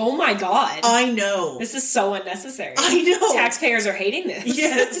 Oh my God. I know. This is so unnecessary. I know. Taxpayers are hating this.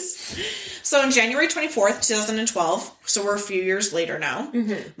 Yes. So on January 24th, 2012, so we're a few years later now,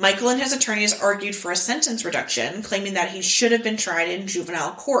 Michael and his attorneys argued for a sentence reduction, claiming that he should have been tried in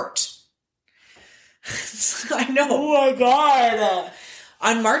juvenile court. I know. Oh my God.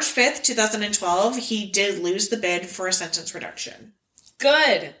 On March 5th, 2012, he did lose the bid for a sentence reduction.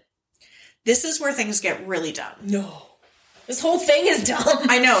 Good. This is where things get really dumb. No. This whole thing is dumb.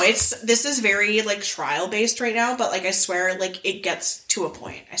 I know, this is very, trial-based right now, but, I swear, it gets to a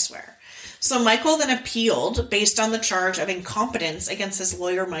point, I swear. So Michael then appealed based on the charge of incompetence against his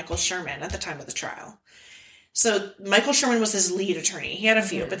lawyer, Michael Sherman, at the time of the trial. So Michael Sherman was his lead attorney. He had a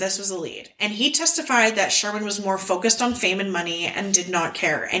few, but this was the lead. And he testified that Sherman was more focused on fame and money and did not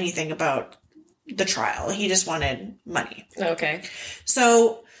care anything about the trial. He just wanted money. Okay.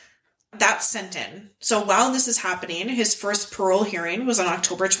 So that's sent in. So while this is happening, his first parole hearing was on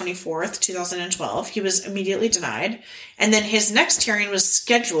October 24th, 2012. He was immediately denied. And then his next hearing was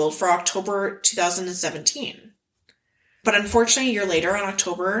scheduled for October 2017. But unfortunately, a year later, on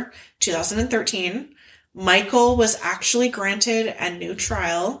October 2013, Michael was actually granted a new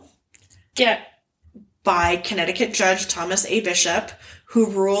trial by Connecticut Judge Thomas A. Bishop, who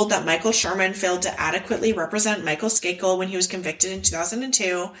ruled that Michael Sherman failed to adequately represent Michael Skakel when he was convicted in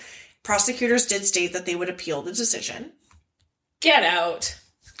 2002. Prosecutors did state that they would appeal the decision. Get out.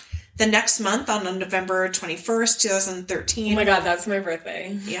 The next month, on November 21st, 2013... Oh my God, that's my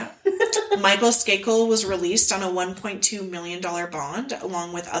birthday. Yeah. Michael Skakel was released on a $1.2 million bond,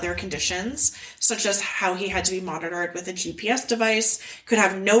 along with other conditions, such as how he had to be monitored with a GPS device, could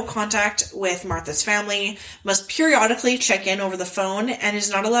have no contact with Martha's family, must periodically check in over the phone, and is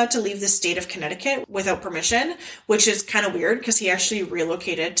not allowed to leave the state of Connecticut without permission, which is kind of weird because he actually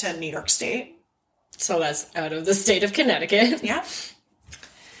relocated to New York State. So that's out of the state of Connecticut. Yeah.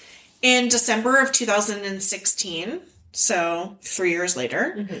 In December of 2016, so 3 years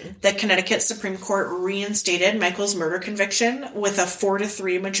later, the Connecticut Supreme Court reinstated Michael's murder conviction with a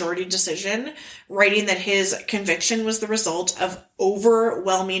 4-3 majority decision, writing that his conviction was the result of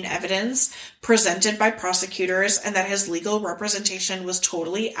overwhelming evidence presented by prosecutors and that his legal representation was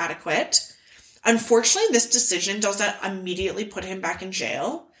totally adequate. Unfortunately, this decision doesn't immediately put him back in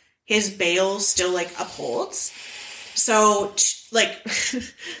jail. His bail still, upholds. So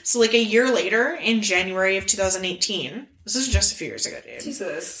a year later, in January of 2018, this is just a few years ago, dude.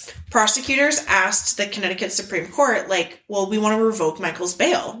 Jesus. Prosecutors asked the Connecticut Supreme Court, well, we want to revoke Michael's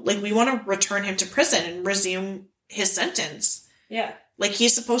bail. We want to return him to prison and resume his sentence. Yeah.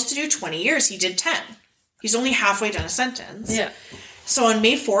 He's supposed to do 20 years. He did 10. He's only halfway done a sentence. Yeah. So on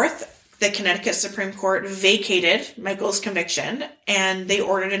May 4th, the Connecticut Supreme Court vacated Michael's conviction and they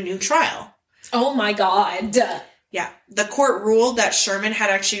ordered a new trial. Oh my God. Yeah. The court ruled that Sherman had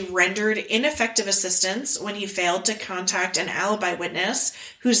actually rendered ineffective assistance when he failed to contact an alibi witness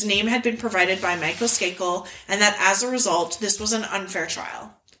whose name had been provided by Michael Skakel, and that as a result, this was an unfair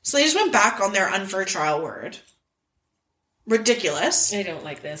trial. So they just went back on their unfair trial word. Ridiculous. I don't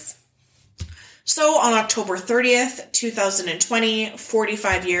like this. So on October 30th, 2020,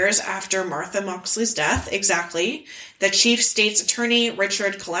 45 years after Martha Moxley's death, exactly, the Chief State's Attorney,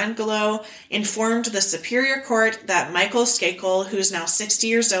 Richard Colangelo, informed the Superior Court that Michael Skakel, who's now 60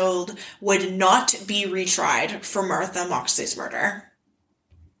 years old, would not be retried for Martha Moxley's murder.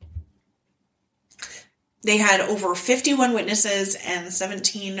 They had over 51 witnesses and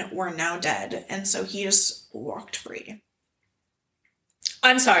 17 were now dead, and so he just walked free.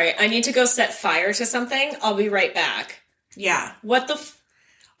 I'm sorry. I need to go set fire to something. I'll be right back. Yeah. What the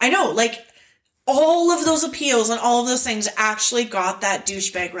I know, all of those appeals and all of those things actually got that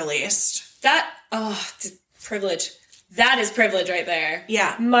douchebag released. Privilege. That is privilege right there.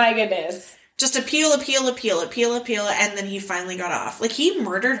 Yeah. My goodness. Just appeal, and then he finally got off. He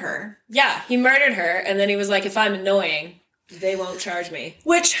murdered her. Yeah, he murdered her, and then he was like, if I'm annoying, they won't charge me.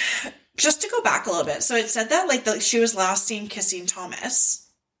 Which... Just to go back a little bit, so it said that she was last seen kissing Thomas.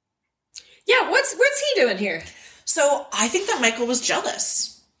 Yeah, what's he doing here? So I think that Michael was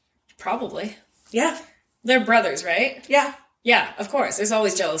jealous. Probably. Yeah. They're brothers, right? Yeah. Yeah, of course. There's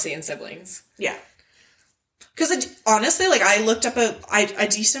always jealousy in siblings. Yeah. Because honestly, I looked up a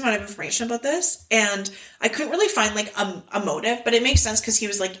decent amount of information about this, and I couldn't really find a motive, but it makes sense because he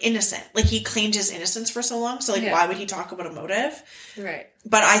was innocent. He claimed his innocence for so long, so why would he talk about a motive? Right.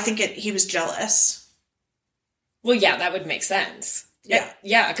 But I think he was jealous. Well, yeah, that would make sense. Yeah.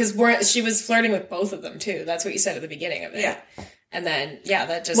 Yeah, because she was flirting with both of them too. That's what you said at the beginning of it. Yeah. And then,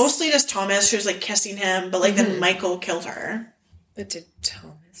 that just... Mostly just Thomas, she was kissing him, but then Michael killed her. But did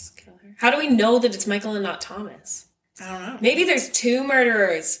Thomas kill her? How do we know that it's Michael and not Thomas? I don't know. Maybe there's two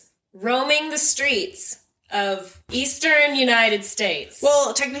murderers roaming the streets of Eastern United States.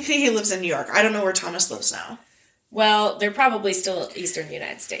 Well, technically he lives in New York. I don't know where Thomas lives now. Well, they're probably still Eastern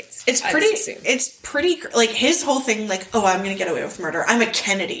United States. It's pretty, his whole thing, I'm going to get away with murder. I'm a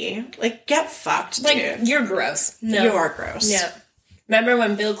Kennedy. Get fucked, dude. You're gross. No. You are gross. Yeah. Remember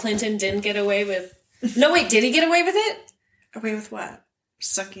when Bill Clinton didn't get away with... No, wait, did he get away with it? Away with what?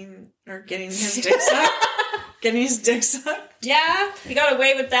 Sucking or getting his dick sucked? Getting his dick sucked? Yeah, he got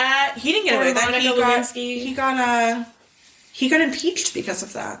away with that. He didn't get away with that. He got impeached because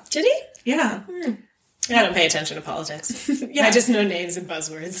of that. Did he? Yeah. I don't pay attention to politics. Yeah. I just know names and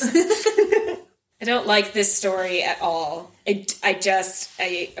buzzwords. I don't like this story at all.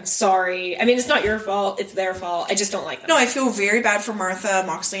 I'm sorry. I mean, it's not your fault. It's their fault. I just don't like them. No, I feel very bad for Martha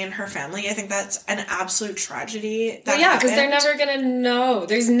Moxley and her family. I think that's an absolute tragedy. Because they're never going to know.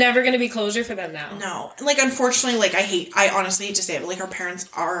 There's never going to be closure for them now. No. And, unfortunately, I honestly hate to say it, but, her parents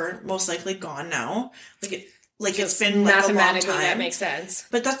are most likely gone now. It's been, a long time. That makes sense.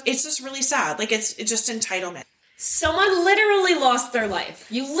 But it's just really sad. It's just entitlement. Someone literally lost their life.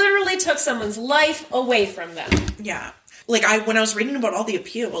 You literally took someone's life away from them. Yeah. When I was reading about all the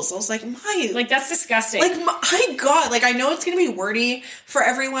appeals, I was like, that's disgusting. My God. I know it's going to be wordy for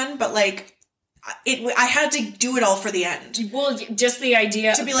everyone, but, I had to do it all for the end. Well, just the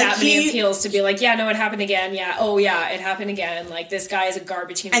idea to be like, that many appeals to be like, yeah, no, it happened again. Yeah. Oh, yeah, it happened again. Like, this guy is a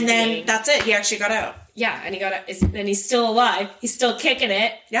garbage human being. And then that's it. He actually got out. Yeah, and and he's still alive. He's still kicking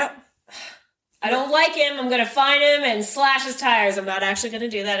it. Yep. I don't like him. I'm going to find him and slash his tires. I'm not actually going to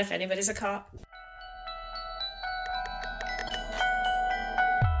do that if anybody's a cop.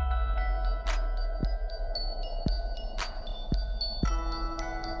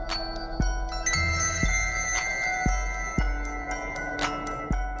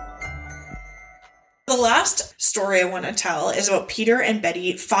 The last story I want to tell is about Peter and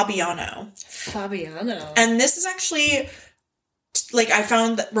Betty Fabiano. Fabiano. And this is actually, like, I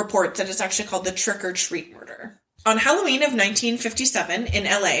found reports that it's actually called the trick or treat murder. On Halloween of 1957 in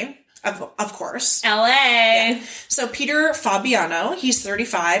LA, of course. LA. Yeah. So Peter Fabiano, he's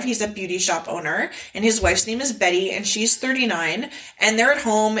 35. He's a beauty shop owner. And his wife's name is Betty, and she's 39. And they're at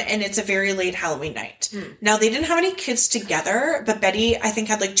home, and it's a very late Halloween night. Now, they didn't have any kids together, but Betty, I think,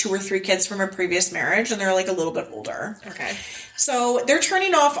 had like 2 or 3 kids from her previous marriage, and they're like a little bit older. Okay. So they're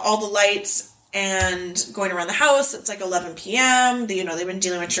turning off all the lights and going around the house. It's like 11 p.m. They've been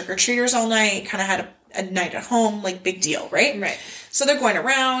dealing with trick-or-treaters all night, kind of had a night at home, like big deal, right? Right. So they're going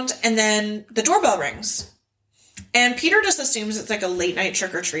around, and then the doorbell rings. And Peter just assumes it's like a late night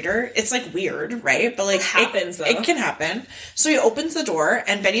trick-or-treater. It's like weird, right? But like it happens, though. It can happen. So he opens the door,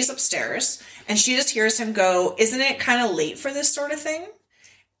 and Betty's upstairs, and she just hears him go, "Isn't it kind of late for this sort of thing?"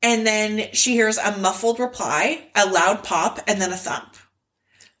 And then she hears a muffled reply, a loud pop, and then a thump.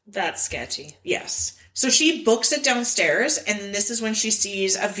 That's sketchy. Yes. So she books it downstairs, and this is when she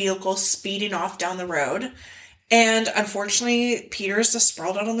sees a vehicle speeding off down the road. And unfortunately, Peter's just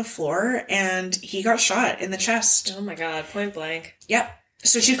sprawled out on the floor, and he got shot in the chest. Oh my God, point blank. Yep.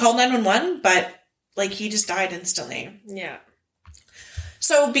 So she called 911, but, like, he just died instantly. Yeah.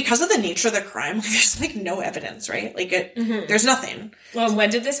 So because of the nature of the crime, there's, like, no evidence, right? Like, there's nothing. Well, when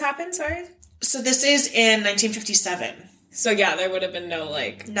did this happen, sorry? So this is in 1957. So, yeah, there would have been no,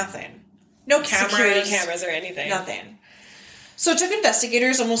 like... Nothing. No cameras. Security cameras or anything. Nothing. So it took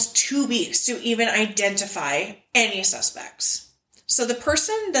investigators almost 2 weeks to even identify any suspects. So the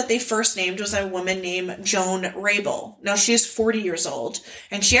person that they first named was a woman named Joan Rabel. Now, she is 40 years old,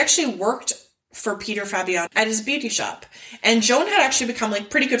 and she actually worked for Peter Fabiano at his beauty shop. And Joan had actually become, like,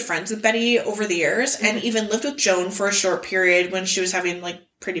 pretty good friends with Betty over the years, and even lived with Joan for a short period when she was having, like,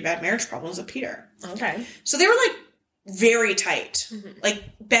 pretty bad marriage problems with Peter. Okay. So they were, like, very tight. Like,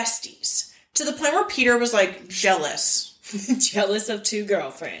 besties. To the point where Peter was, like, jealous. Jealous of 2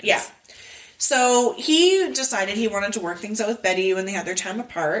 girlfriends. Yeah. So he decided he wanted to work things out with Betty when they had their time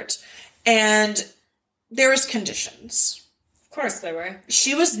apart. And there was conditions. Of course there were.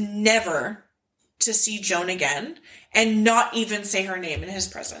 She was never to see Joan again and not even say her name in his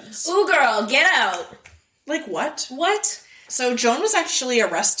presence. Ooh, girl, get out. Like what? What? So Joan was actually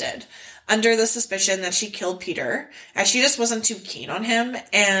arrested under the suspicion that she killed Peter, as she just wasn't too keen on him,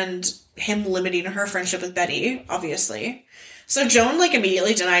 and him limiting her friendship with Betty, obviously. So Joan, like,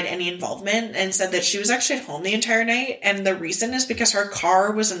 immediately denied any involvement and said that she was actually at home the entire night, and the reason is because her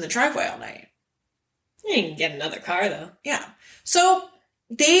car was in the driveway all night. You can get another car, though. Yeah. So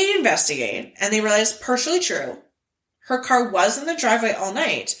they investigate, and they realize, partially true, her car was in the driveway all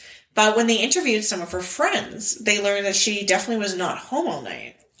night, but when they interviewed some of her friends, they learned that she definitely was not home all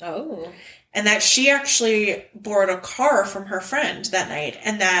night. Oh. And that she actually borrowed a car from her friend that night,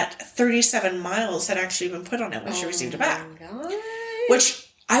 and that 37 miles had actually been put on it when she received it back. Oh my God.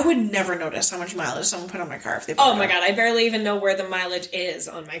 Which I would never notice how much mileage someone put on my car if they Oh my God, I barely even know where the mileage is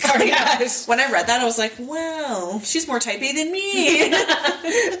on my car, guys. When I read that, I was like, wow, she's more type A than me.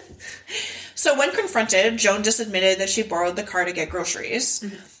 So when confronted, Joan just admitted that she borrowed the car to get groceries.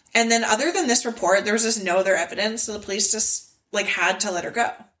 Mm-hmm. And then other than this report, there was just no other evidence, so the police just, like, had to let her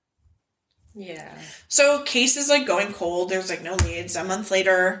go. Yeah. So case is, like, going cold. There's, like, no leads. A month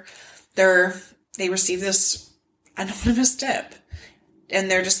later, they receive this anonymous tip.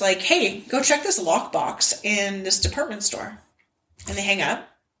 And they're just like, hey, go check this lockbox in this department store. And they hang up.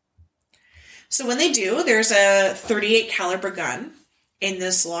 So when they do, there's a .38 caliber gun in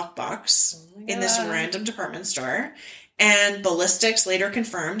this lockbox in this random department store. And ballistics later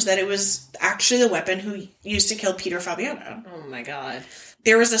confirmed that it was actually the weapon who used to kill Peter Fabiano. Oh my God.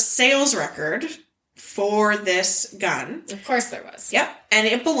 There was a sales record for this gun. Of course there was. Yep. And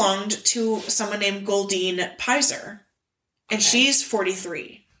it belonged to someone named Goldine Pizer. And she's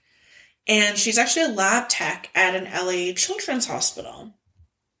 43. And she's actually a lab tech at an LA children's hospital.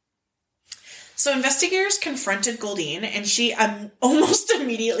 So investigators confronted Goldine, and she almost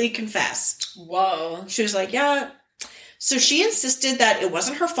immediately confessed. Whoa. She was like, yeah. So she insisted that it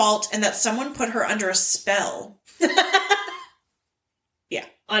wasn't her fault and that someone put her under a spell. Yeah.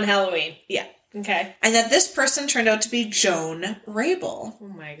 On Halloween. Yeah. Okay. And that this person turned out to be Joan Rabel. Oh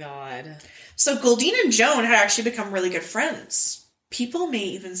my God. So Goldine and Joan had actually become really good friends. People may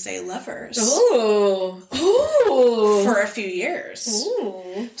even say lovers. Ooh. Ooh. For a few years.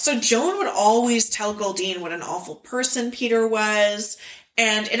 Ooh. So Joan would always tell Goldine what an awful person Peter was,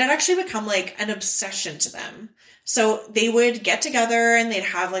 and it had actually become like an obsession to them. So they would get together and they'd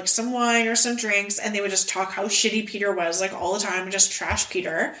have like some wine or some drinks, and they would just talk how shitty Peter was like all the time and just trash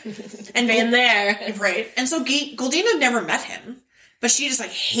Peter. And Been there. Right. And so Goldine had never met him, but she just like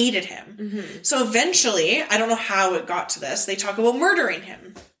hated him. Mm-hmm. So eventually, I don't know how it got to this, they talk about murdering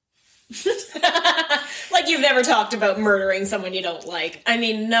him. Like you've never talked about murdering someone you don't like. I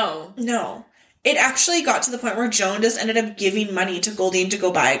mean, no. No. It actually got to the point where Joan just ended up giving money to Goldine to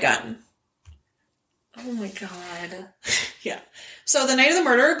go buy a gun. Oh my God. Yeah. So the night of the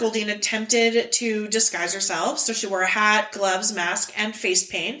murder, Goldine attempted to disguise herself. So she wore a hat, gloves, mask, and face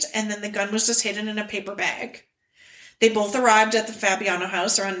paint. And then the gun was just hidden in a paper bag. They both arrived at the Fabiano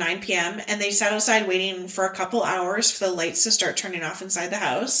house around 9 p.m. and they sat outside waiting for a couple hours for the lights to start turning off inside the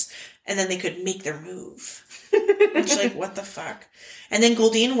house. And then they could make their move. Which, like, what the fuck? And then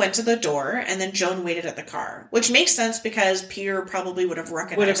Goldine went to the door, and then Joan waited at the car. Which makes sense because Peter probably would have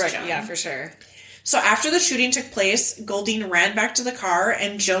recognized Joan. Yeah, for sure. So after the shooting took place, Goldine ran back to the car,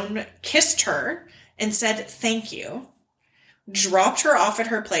 and Joan kissed her and said thank you. Dropped her off at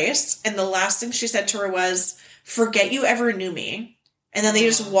her place, and the last thing she said to her was, "Forget you ever knew me." And then they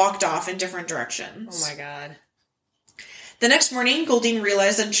just walked off in different directions. Oh my God. The next morning, Goldine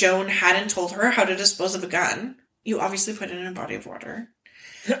realized that Joan hadn't told her how to dispose of a gun. You obviously put it in a body of water.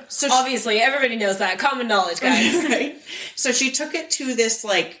 So obviously, everybody knows that. Common knowledge, guys. Right? So she took it to this,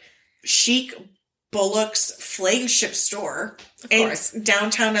 like, chic Bullock's flagship store in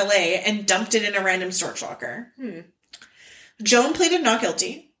downtown LA and dumped it in a random storage locker. Joan pleaded not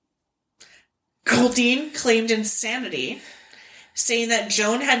guilty. Goldine claimed insanity, saying that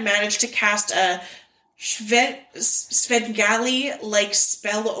Joan had managed to cast a Svengali-like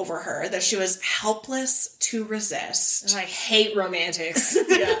spell over her that she was helpless to resist. I hate romantics.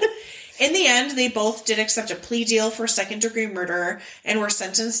 Yeah. In the end, they both did accept a plea deal for second-degree murder and were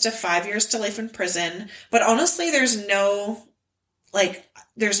sentenced to 5 years to life in prison. But honestly, there's no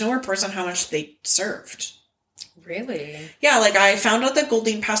reports on how much they served. Really? Yeah, like I found out that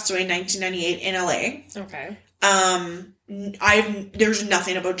Goldine passed away in 1998 in LA. Okay. There's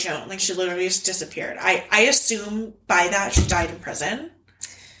nothing about Joan. Like, she literally just disappeared. I assume by that she died in prison.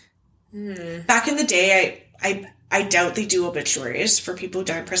 Back in the day, I doubt they do obituaries for people who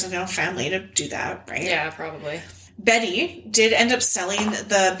die in prison. They don't have family to do that, right? Yeah, probably. Betty did end up selling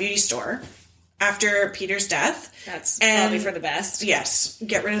the beauty store after Peter's death. That's probably for the best. Yes.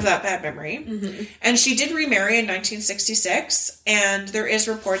 Get rid of that bad memory. Mm-hmm. And she did remarry in 1966, and there is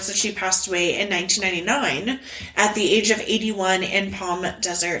reports that she passed away in 1999 at the age of 81 in Palm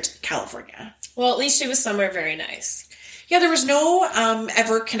Desert, California. Well, at least she was somewhere very nice. Yeah, there was no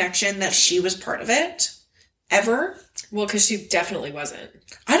ever connection that she was part of it. Ever. Well, because she definitely wasn't.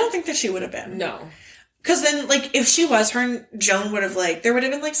 I don't think that she would have been. No. Because then, like, if she was, her and Joan would have, like, there would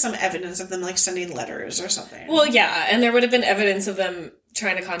have been, like, some evidence of them, like, sending letters or something. Well, yeah, and there would have been evidence of them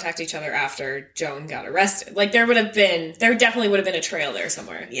trying to contact each other after Joan got arrested. Like, there definitely would have been a trail there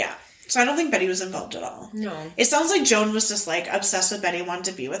somewhere. Yeah. So I don't think Betty was involved at all. No. It sounds like Joan was just, like, obsessed with Betty, wanted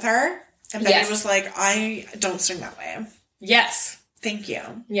to be with her. And Betty was like, I don't swing that way. Yes. Thank you.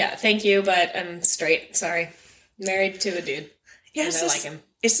 Yeah, thank you, but I'm straight. Sorry. Married to a dude. Yeah, and I like him.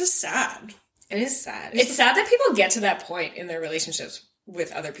 It's just sad. It is sad. It's sad that people get to that point in their relationships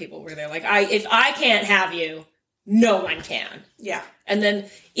with other people where they're like, if I can't have you, no one can. Yeah. And then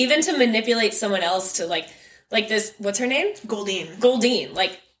even to manipulate someone else to like this, what's her name? Goldine.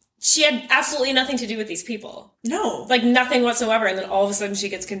 Like, she had absolutely nothing to do with these people. No. Like, nothing whatsoever. And then all of a sudden she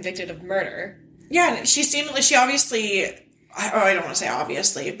gets convicted of murder. Yeah, and she seemed like she obviously, I don't want to say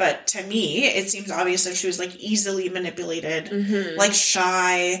obviously, but to me, it seems obvious that she was, like, easily manipulated, like,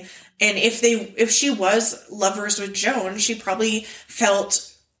 shy. And if she was lovers with Joan, she probably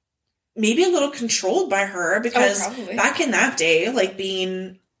felt maybe a little controlled by her because back in that day, like,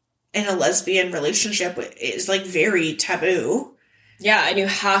 being in a lesbian relationship is, like, very taboo. Yeah, and you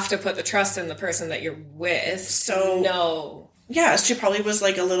have to put the trust in the person that you're with. So no. Yeah, she probably was,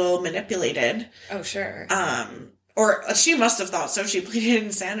 like, a little manipulated. Oh, sure. Or she must have thought so. She pleaded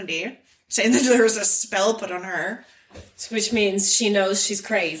insanity, saying that there was a spell put on her. Which means she knows she's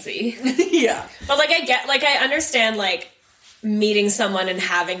crazy. Yeah. But, like, I understand, like, meeting someone and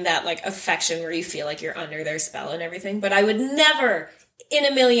having that like affection where you feel like you're under their spell and everything. But I would never in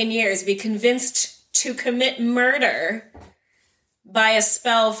a million years be convinced to commit murder by a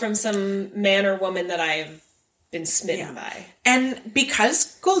spell from some man or woman that I've been smitten by. And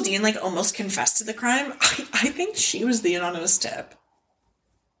because Goldine like almost confessed to the crime, I think she was the anonymous tip.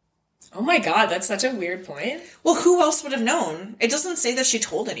 Oh my God, that's such a weird point. Well, who else would have known? It doesn't say that she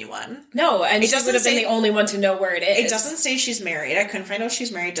told anyone. No, and she would have been the only one to know where it is. It doesn't say she's married. I couldn't find out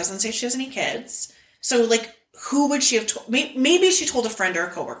she's married. It doesn't say she has any kids. So, like, who would she have told? Maybe she told a friend or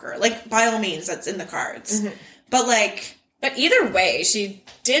a coworker. Like, by all means, that's in the cards. Mm-hmm. But, like... But either way, she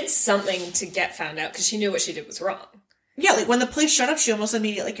did something to get found out because she knew what she did was wrong. Yeah, like when the police showed up, she almost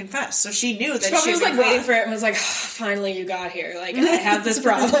immediately confessed. So she knew that she probably was like waiting for it and was like, oh, finally you got here. Like, I have this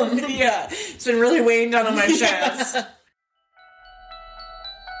problem. Yeah, it's been really weighing down on my chest.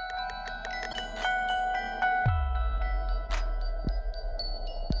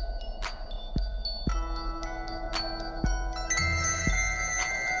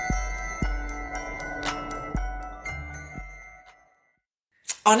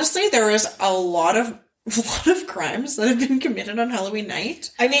 Honestly, there is a lot of crimes that have been committed on Halloween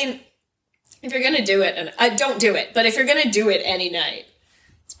night. I mean, if you're going to do it, and don't do it, but if you're going to do it any night,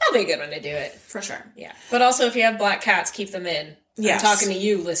 it's probably a good one to do it. For sure. Yeah. But also, if you have black cats, keep them in. Yes. I'm talking to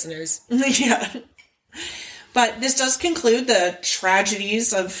you, listeners. Yeah. But this does conclude the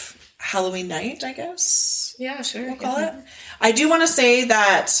tragedies of Halloween night, I guess. Yeah, sure. We'll call it. I do want to say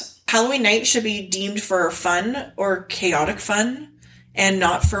that Halloween night should be deemed for fun or chaotic fun. And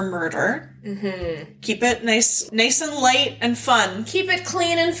not for murder. Mm-hmm. Keep it nice and light and fun. Keep it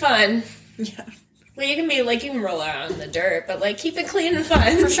clean and fun. Yeah. Well, you can roll around in the dirt, but like keep it clean and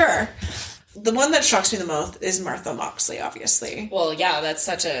fun. For sure. The one that shocks me the most is Martha Moxley, obviously. Well, yeah, that's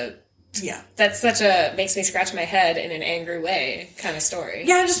such a makes me scratch my head in an angry way kind of story.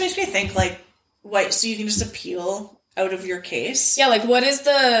 Yeah, it just makes me think like, what? So you can just appeal out of your case? Yeah, like what is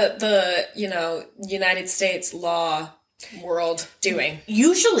the United States law world doing?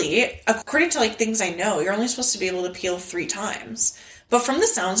 Usually, according to like things I know, you're only supposed to be able to appeal 3 times. But from the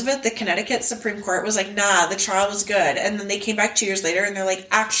sounds of it, the Connecticut Supreme Court was like, nah, the trial was good. And then they came back 2 years later and they're like,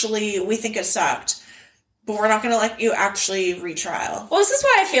 actually, we think it sucked. But we're not going to let you actually retrial. Well, this is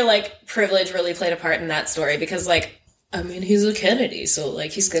why I feel like privilege really played a part in that story. Because like, I mean, he's a Kennedy, so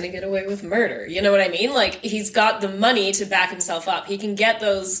like he's going to get away with murder. You know what I mean? Like he's got the money to back himself up. He can get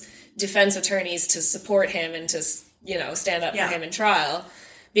those defense attorneys to support him and to, stand up for him in trial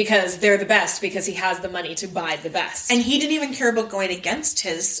because they're the best because he has the money to buy the best. And he didn't even care about going against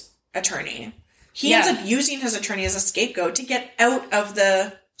his attorney. He ends up using his attorney as a scapegoat to get out of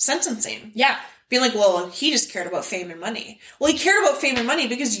the sentencing. Yeah. Being like, well, he just cared about fame and money. Well, he cared about fame and money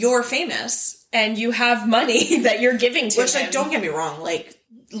because you're famous. And you have money that you're giving to him. Which, like, don't get me wrong, like,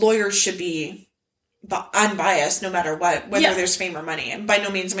 lawyers should be unbiased no matter what, whether there's fame or money. And by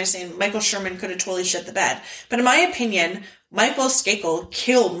no means am I saying Michael Sherman could have totally shit the bed. But in my opinion, Michael Skakel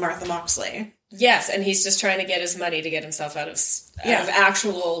killed Martha Moxley. Yes, and he's just trying to get his money to get himself out of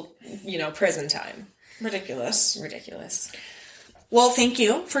actual, prison time. Ridiculous. Well, thank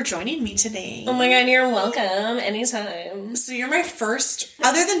you for joining me today. Oh my God, you're welcome. Anytime. So you're my first,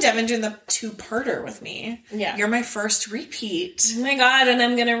 other than Devin doing the 2-parter with me, you're my first repeat. Oh my God, and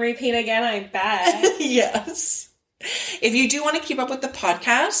I'm going to repeat again, I bet. Yes. If you do want to keep up with the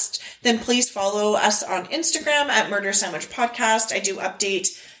podcast, then please follow us on Instagram at Murder Sandwich Podcast. I do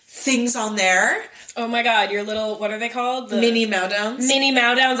update things on there. Oh my God, your little, what are they called? Mini Mowdowns. Mini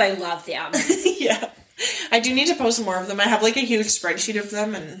Mowdowns, I love them. Yeah. I do need to post more of them. I have like a huge spreadsheet of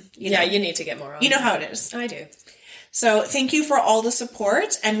them and you need to get more on You know how it is. I do. So thank you for all the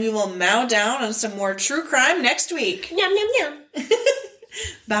support and we will mow down on some more true crime next week. Yum, yum, yum.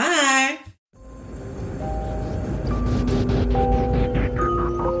 Bye.